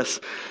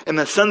wilderness. And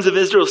the sons of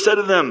Israel said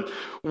to them,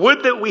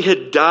 would that we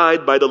had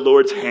died by the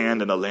Lord's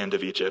hand in the land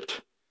of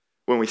Egypt,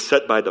 when we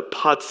sat by the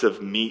pots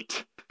of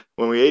meat,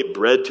 when we ate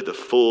bread to the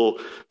full,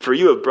 for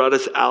you have brought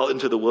us out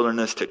into the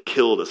wilderness to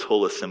kill this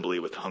whole assembly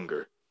with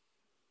hunger.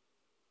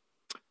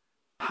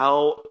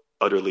 How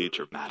utterly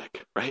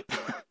dramatic, right?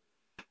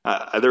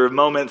 There are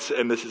moments,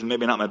 and this is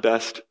maybe not my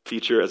best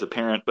feature as a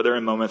parent, but there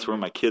are moments where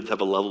my kids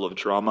have a level of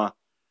drama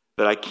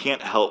that I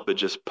can't help but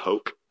just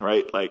poke,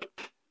 right? Like,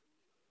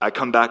 I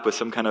come back with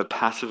some kind of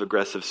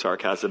passive-aggressive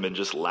sarcasm and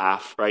just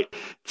laugh, right?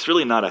 It's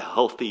really not a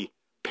healthy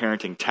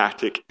parenting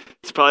tactic.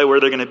 It's probably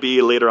where they're going to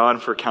be later on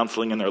for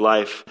counseling in their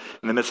life.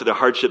 In the midst of the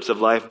hardships of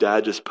life,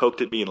 Dad just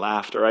poked at me and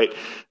laughed, all right?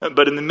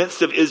 But in the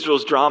midst of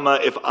Israel's drama,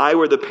 if I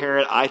were the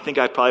parent, I think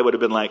I probably would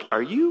have been like,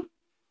 are you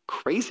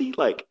crazy?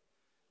 Like,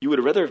 you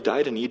would rather have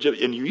died in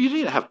Egypt, and you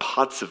didn't have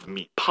pots of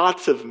meat.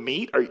 Pots of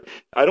meat?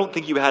 I don't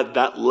think you had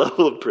that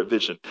level of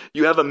provision.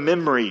 You have a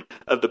memory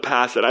of the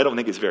past that I don't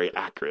think is very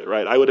accurate,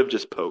 right? I would have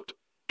just poked.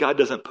 God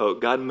doesn't poke.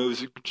 God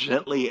moves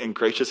gently and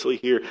graciously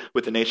here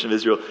with the nation of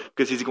Israel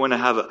because he's going to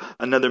have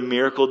another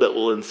miracle that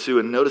will ensue.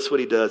 And notice what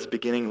he does,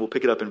 we'll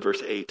pick it up in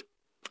verse 8.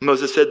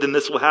 Moses said, then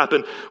this will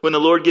happen when the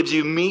Lord gives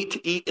you meat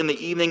to eat in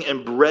the evening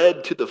and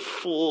bread to the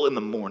full in the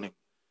morning.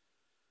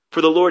 For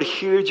the Lord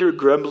hears your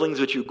grumblings,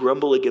 which you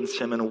grumble against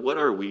him, and what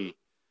are we?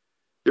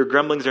 Your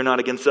grumblings are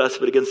not against us,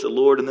 but against the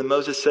Lord. And then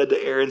Moses said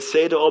to Aaron,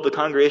 say to all the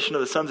congregation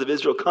of the sons of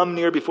Israel, come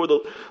near before the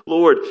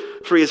Lord,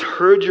 for he has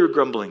heard your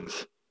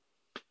grumblings.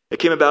 It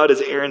came about as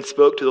Aaron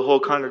spoke to the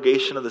whole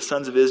congregation of the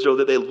sons of Israel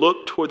that they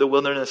looked toward the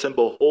wilderness, and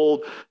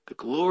behold, the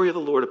glory of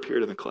the Lord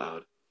appeared in the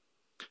cloud.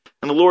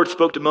 And the Lord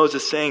spoke to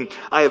Moses, saying,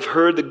 I have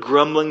heard the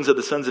grumblings of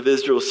the sons of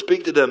Israel.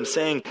 Speak to them,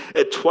 saying,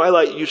 at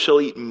twilight you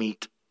shall eat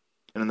meat.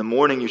 And in the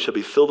morning you shall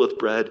be filled with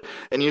bread,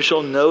 and you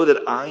shall know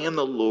that I am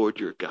the Lord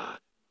your God.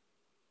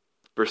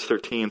 Verse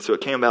 13, so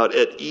it came about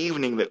at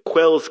evening that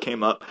quails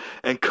came up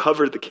and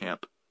covered the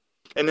camp.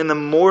 And in the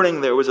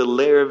morning there was a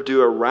layer of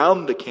dew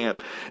around the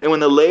camp. And when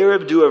the layer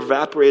of dew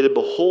evaporated,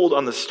 behold,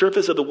 on the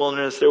surface of the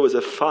wilderness there was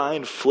a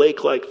fine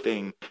flake-like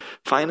thing,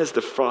 fine as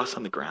the frost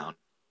on the ground.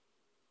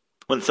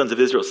 When the sons of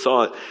Israel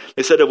saw it,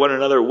 they said to one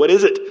another, what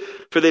is it?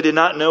 For they did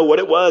not know what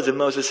it was. And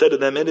Moses said to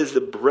them, it is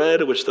the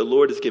bread which the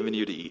Lord has given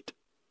you to eat.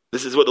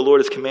 This is what the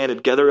Lord has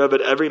commanded. Gather of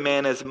it every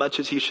man as much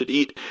as he should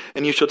eat.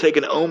 And you shall take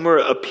an omer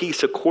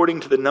apiece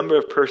according to the number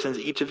of persons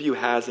each of you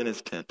has in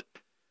his tent.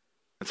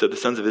 And so the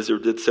sons of Israel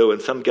did so,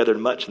 and some gathered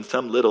much and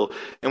some little.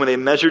 And when they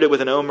measured it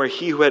with an omer,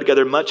 he who had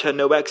gathered much had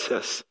no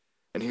excess,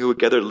 and he who had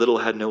gathered little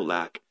had no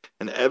lack.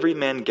 And every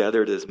man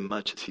gathered as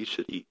much as he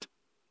should eat.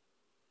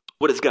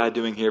 What is God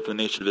doing here for the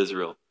nation of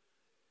Israel?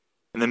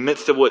 In the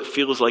midst of what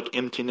feels like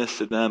emptiness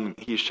to them,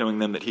 he's showing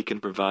them that he can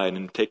provide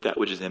and take that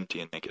which is empty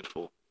and make it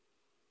full.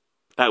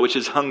 That which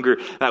is hunger,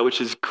 that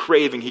which is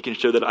craving, he can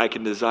show that I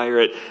can desire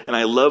it. And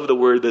I love the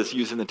word that's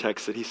used in the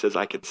text that he says,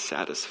 I can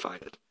satisfy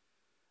it.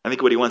 I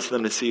think what he wants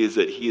them to see is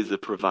that he is the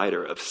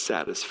provider of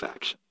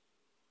satisfaction.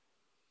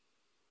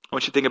 I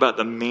want you to think about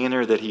the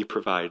manner that he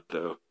provided,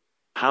 though.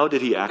 How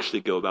did he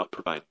actually go about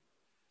providing?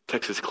 The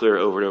text is clear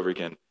over and over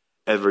again.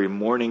 Every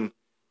morning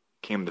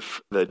came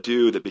the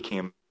dew that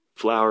became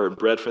flour and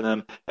bread for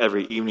them.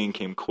 Every evening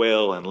came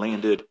quail and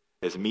landed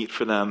as meat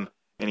for them.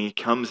 And he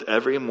comes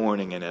every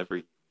morning and every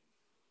evening.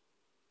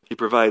 He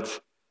provides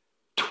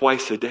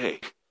twice a day,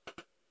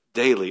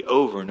 daily,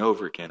 over and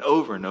over again,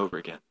 over and over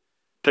again.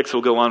 Text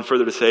will go on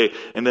further to say,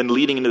 and then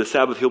leading into the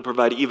Sabbath, he'll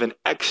provide even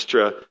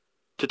extra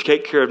to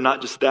take care of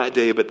not just that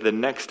day, but the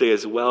next day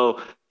as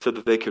well, so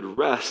that they could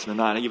rest and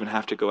not even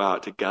have to go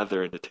out to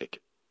gather and to take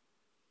it.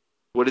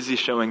 What is he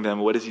showing them?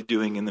 What is he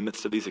doing in the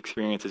midst of these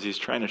experiences? He's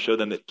trying to show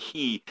them that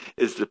he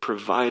is the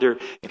provider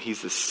and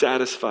he's the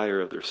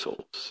satisfier of their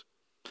souls.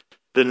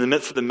 That in the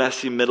midst of the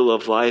messy middle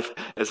of life,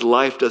 as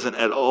life doesn't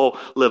at all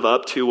live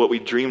up to what we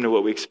dreamed or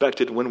what we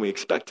expected when we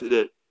expected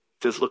it,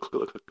 he says, look,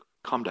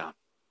 calm down.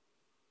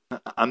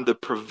 I'm the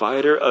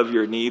provider of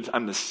your needs.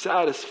 I'm the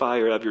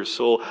satisfier of your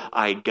soul.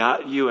 I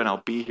got you, and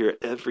I'll be here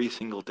every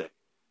single day. In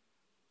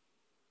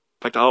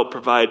fact, I'll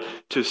provide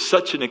to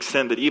such an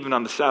extent that even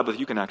on the Sabbath,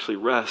 you can actually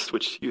rest,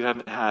 which you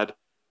haven't had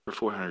for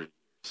 400 years.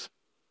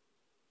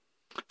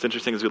 It's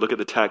interesting as we look at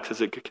the text,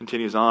 as it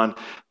continues on.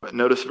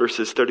 Notice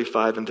verses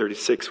 35 and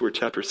 36, where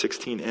chapter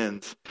 16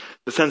 ends.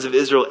 The sons of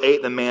Israel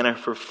ate the manna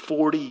for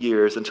 40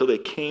 years until they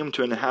came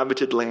to an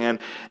inhabited land,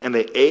 and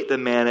they ate the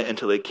manna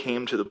until they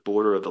came to the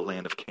border of the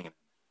land of Canaan.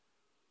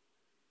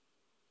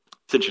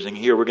 It's interesting.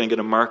 Here we're going to get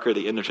a marker at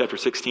the end of chapter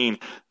 16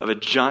 of a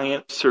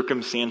giant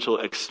circumstantial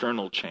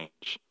external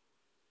change.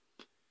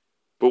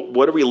 But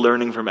what are we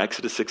learning from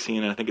Exodus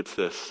 16? And I think it's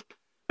this.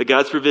 That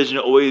God's provision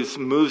always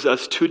moves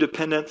us to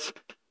dependence,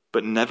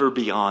 but never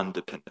beyond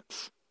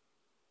dependence.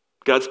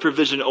 God's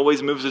provision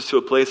always moves us to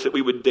a place that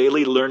we would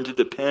daily learn to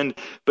depend,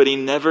 but he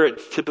never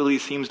typically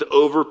seems to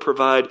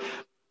over-provide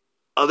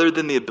other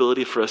than the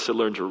ability for us to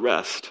learn to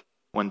rest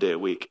one day a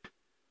week.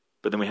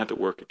 But then we have to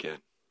work again.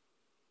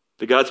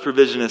 The God's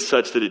provision is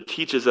such that it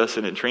teaches us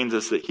and it trains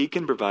us that he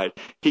can provide,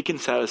 he can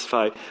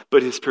satisfy,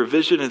 but his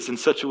provision is in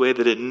such a way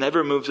that it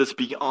never moves us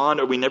beyond,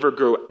 or we never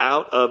grow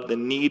out of the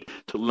need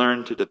to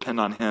learn to depend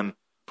on him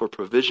for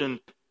provision,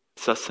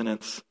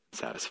 sustenance,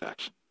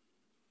 satisfaction.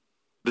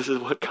 This is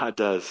what God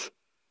does.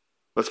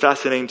 What's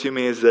fascinating to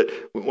me is that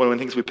one of the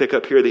things we pick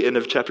up here at the end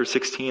of chapter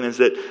 16 is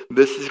that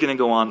this is going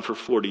to go on for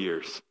 40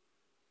 years.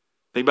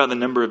 Think about the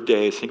number of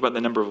days, think about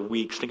the number of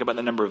weeks, think about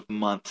the number of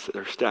months that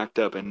are stacked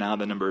up, and now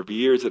the number of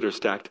years that are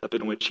stacked up,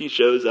 in which he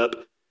shows up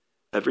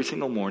every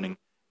single morning,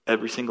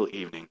 every single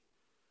evening.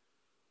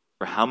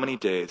 For how many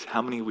days,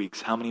 how many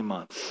weeks, how many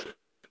months?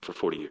 For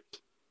 40 years.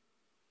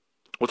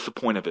 What's the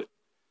point of it?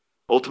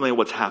 Ultimately,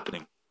 what's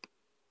happening?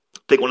 I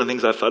think one of the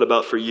things I've thought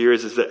about for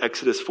years is that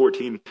Exodus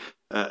 14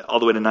 all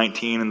the way to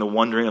 19 and the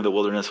wandering of the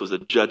wilderness was a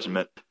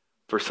judgment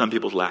for some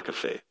people's lack of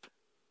faith,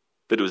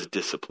 that it was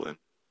discipline.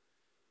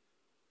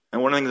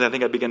 And one of the things I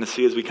think I began to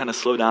see as we kind of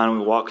slow down and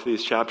we walk through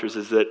these chapters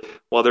is that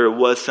while there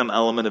was some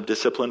element of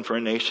discipline for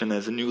a nation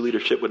as a new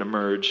leadership would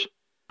emerge,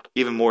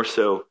 even more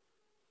so,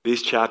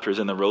 these chapters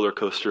in the roller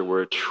coaster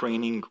were a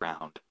training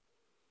ground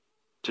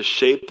to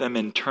shape them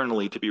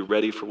internally to be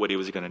ready for what he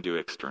was going to do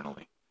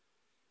externally.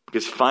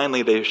 Because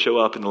finally they show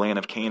up in the land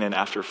of Canaan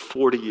after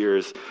 40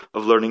 years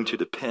of learning to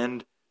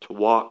depend, to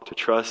walk, to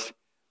trust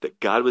that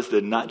God was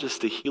not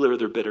just the healer of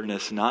their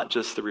bitterness, not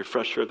just the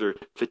refresher of their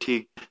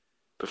fatigue,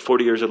 but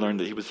 40 years I learned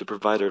that he was the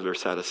provider of their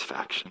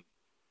satisfaction.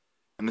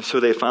 And so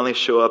they finally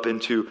show up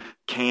into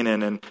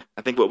Canaan, and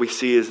I think what we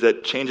see is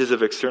that changes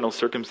of external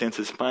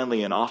circumstances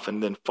finally and often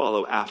then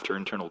follow after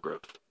internal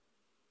growth.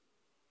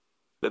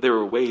 That they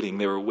were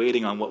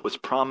waiting on what was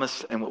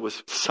promised and what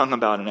was sung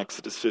about in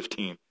Exodus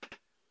 15.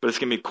 But it's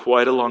going to be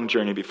quite a long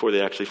journey before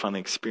they actually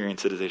finally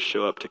experience it as they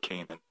show up to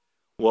Canaan.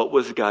 What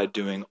was God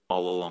doing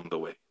all along the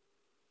way?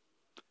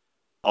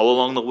 All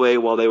along the way,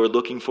 while they were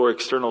looking for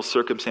external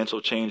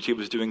circumstantial change, he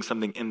was doing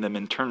something in them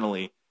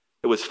internally.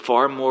 It was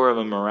far more of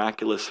a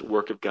miraculous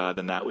work of God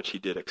than that which he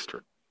did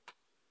externally.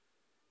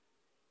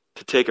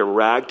 to take a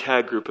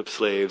ragtag group of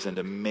slaves and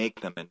to make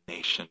them a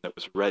nation that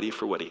was ready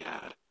for what he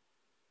had.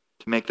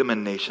 To make them a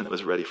nation that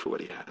was ready for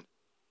what he had.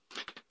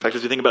 In fact,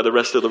 as we think about the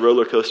rest of the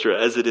roller coaster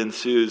as it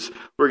ensues,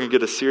 we're going to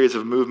get a series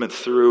of movements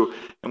through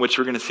in which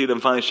we're going to see them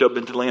finally show up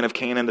into the land of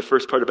Canaan. The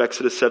first part of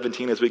Exodus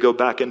 17, as we go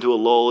back into a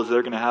lull, is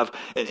they're going to have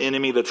an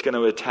enemy that's going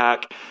to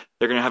attack.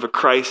 They're going to have a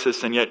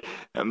crisis, and yet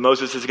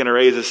Moses is going to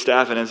raise his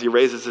staff, and as he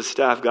raises his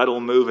staff, God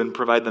will move and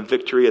provide them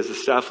victory. As the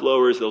staff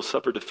lowers, they'll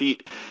suffer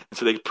defeat. And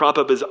so they prop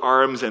up his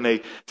arms, and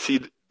they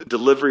see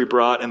delivery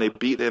brought, and they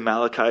beat the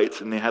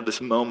Amalekites, and they have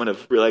this moment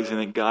of realizing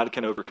that God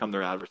can overcome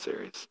their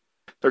adversaries.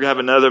 They're going to have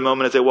another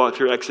moment as they walk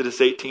through Exodus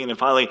 18, and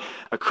finally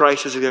a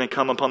crisis is going to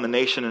come upon the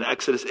nation in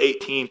Exodus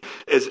 18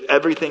 as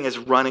everything is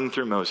running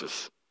through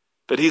Moses.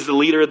 That he's the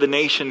leader of the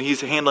nation.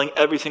 He's handling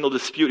every single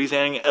dispute. He's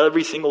handling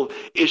every single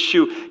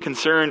issue,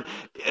 concern,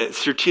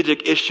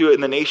 strategic issue in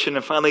the nation.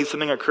 And finally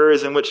something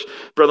occurs in which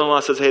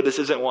brother-in-law says, hey, this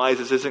isn't wise,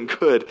 this isn't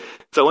good.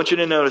 So I want you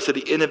to notice at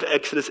the end of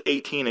Exodus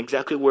 18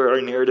 exactly where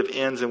our narrative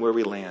ends and where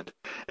we land.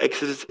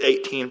 Exodus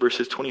 18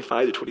 verses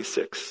 25 to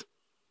 26.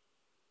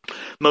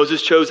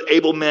 Moses chose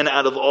able men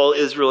out of all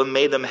Israel and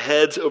made them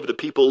heads over the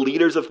people,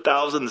 leaders of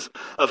thousands,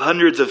 of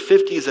hundreds, of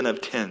fifties, and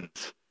of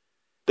tens.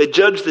 They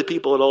judged the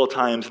people at all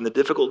times, and the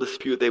difficult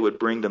dispute they would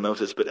bring to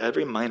Moses, but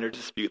every minor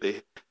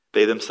dispute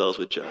they themselves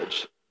would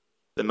judge.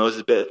 Then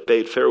Moses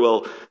bade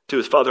farewell to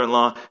his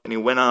father-in-law, and he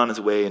went on his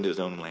way into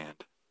his own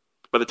land.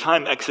 By the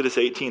time Exodus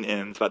 18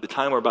 ends, by the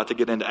time we're about to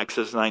get into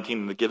Exodus 19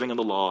 and the giving of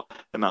the law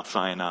at Mount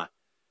Sinai,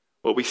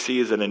 what we see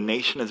is that a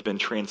nation has been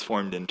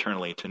transformed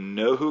internally to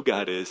know who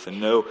God is, to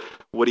know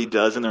what he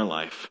does in their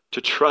life,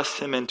 to trust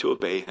him and to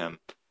obey him.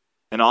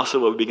 And also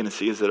what we begin to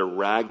see is that a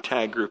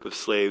ragtag group of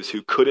slaves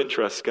who couldn't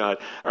trust God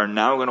are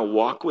now going to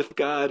walk with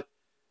God.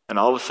 And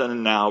all of a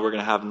sudden now we're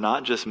going to have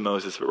not just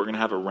Moses, but we're going to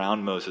have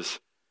around Moses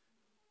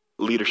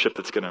leadership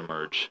that's going to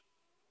emerge.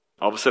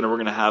 All of a sudden we're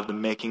going to have the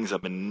makings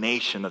of a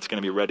nation that's going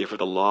to be ready for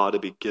the law to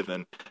be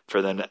given,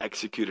 for them to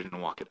execute it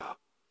and walk it out.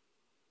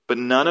 But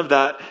none of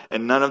that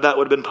would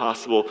have been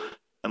possible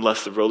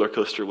unless the roller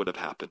coaster would have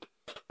happened.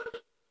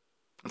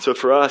 And so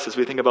for us, as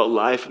we think about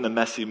life in the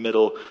messy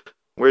middle,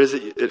 where does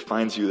it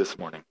finds you this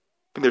morning?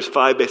 I think there's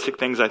 5 basic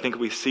things I think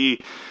we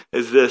see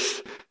is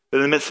this.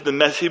 In the midst of the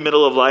messy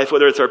middle of life,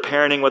 whether it's our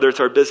parenting, whether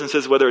it's our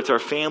businesses, whether it's our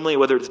family,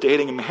 whether it's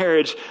dating and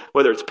marriage,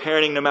 whether it's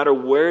parenting, no matter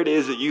where it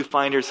is that you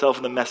find yourself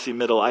in the messy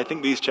middle, I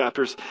think these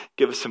chapters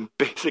give us some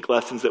basic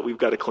lessons that we've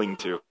got to cling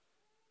to.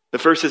 The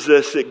first is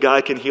this, that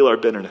God can heal our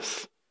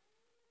bitterness.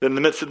 In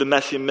the midst of the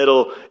messy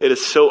middle, it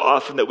is so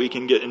often that we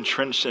can get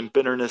entrenched in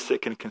bitterness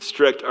that can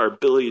constrict our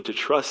ability to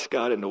trust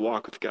God and to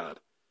walk with God.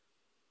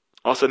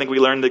 Also, I think we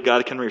learned that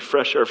God can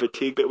refresh our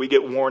fatigue, but we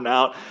get worn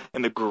out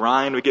in the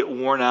grind. We get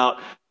worn out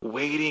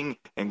waiting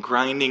and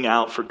grinding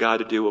out for God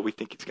to do what we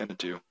think he's going to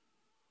do.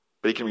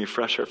 But he can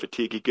refresh our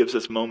fatigue. He gives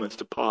us moments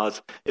to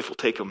pause if we'll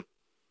take them.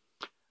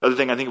 Other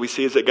thing I think we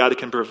see is that God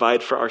can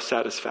provide for our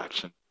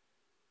satisfaction.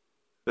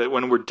 That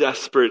when we're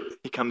desperate,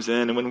 he comes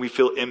in. And when we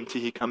feel empty,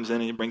 he comes in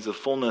and he brings a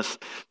fullness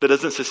that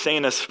doesn't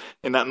sustain us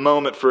in that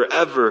moment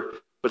forever,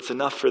 but it's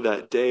enough for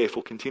that day if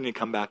we'll continue to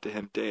come back to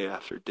him day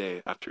after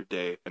day after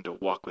day and to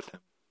walk with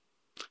him.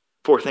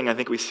 Fourth thing I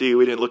think we see,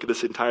 we didn't look at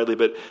this entirely,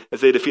 but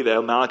as they defeat the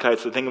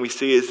Amalekites, the thing we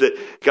see is that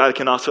God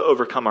can also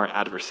overcome our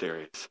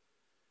adversaries.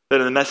 That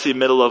in the messy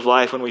middle of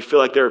life, when we feel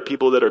like there are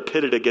people that are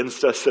pitted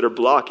against us, that are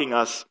blocking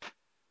us,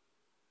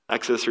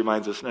 Exodus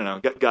reminds us,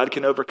 no, God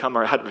can overcome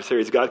our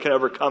adversaries. God can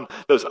overcome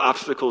those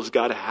obstacles.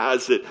 God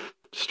has it.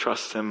 Just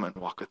trust him and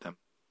walk with him.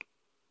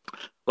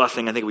 Last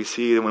thing I think we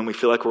see, when we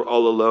feel like we're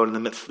all alone in the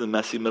midst of the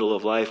messy middle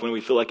of life, when we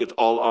feel like it's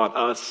all on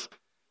us,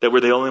 that we're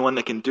the only one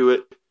that can do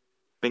it,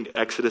 I think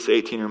Exodus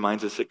 18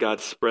 reminds us that God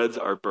spreads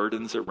our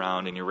burdens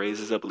around and he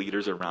raises up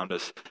leaders around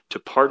us to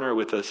partner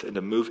with us and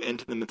to move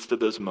into the midst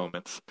of those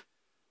moments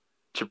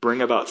to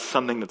bring about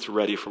something that's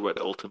ready for what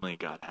ultimately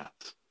God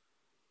has.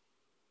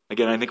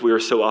 Again, I think we are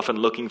so often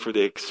looking for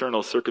the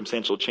external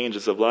circumstantial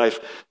changes of life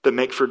that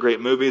make for great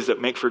movies,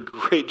 that make for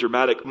great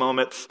dramatic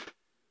moments,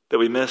 that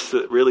we miss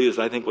that really is,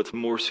 I think, what's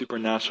more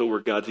supernatural, where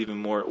God's even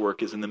more at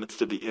work, is in the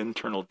midst of the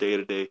internal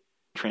day-to-day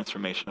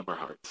transformation of our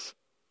hearts.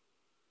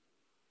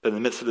 That in the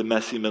midst of the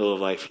messy middle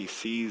of life, he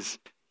sees,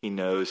 he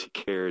knows, he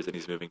cares, and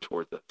he's moving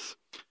towards us.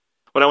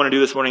 What I want to do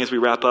this morning as we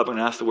wrap up, I'm going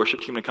to ask the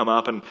worship team to come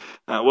up, and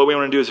what we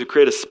want to do is we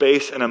create a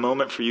space and a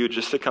moment for you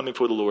just to come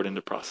before the Lord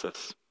into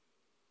process.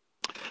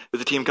 As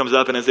the team comes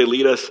up and as they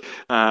lead us,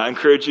 I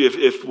encourage you,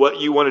 if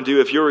what you want to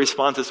do, if your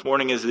response this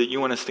morning is that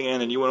you want to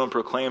stand and you want to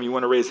proclaim, you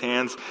want to raise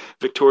hands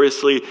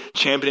victoriously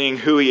championing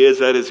who he is,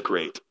 that is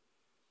great.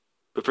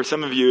 But for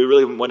some of you,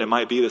 really what it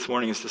might be this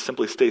morning is to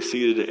simply stay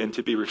seated and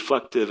to be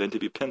reflective and to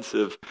be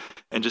pensive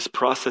and just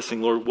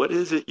processing, Lord, what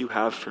is it you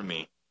have for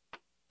me?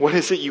 What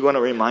is it you want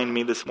to remind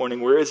me this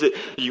morning? Where is it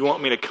you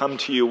want me to come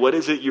to you? What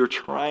is it you're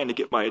trying to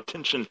get my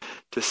attention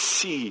to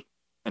see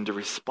and to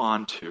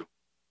respond to?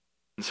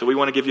 And so we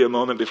want to give you a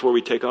moment before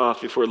we take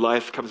off, before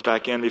life comes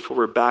back in, before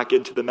we're back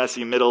into the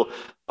messy middle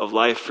of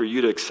life, for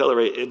you to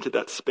accelerate into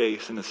that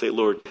space and to say,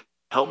 Lord,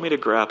 help me to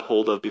grab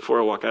hold of, before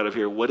I walk out of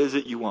here, what is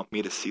it you want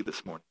me to see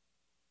this morning?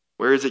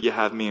 Where is it you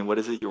have me, and what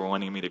is it you're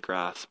wanting me to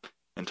grasp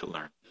and to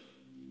learn?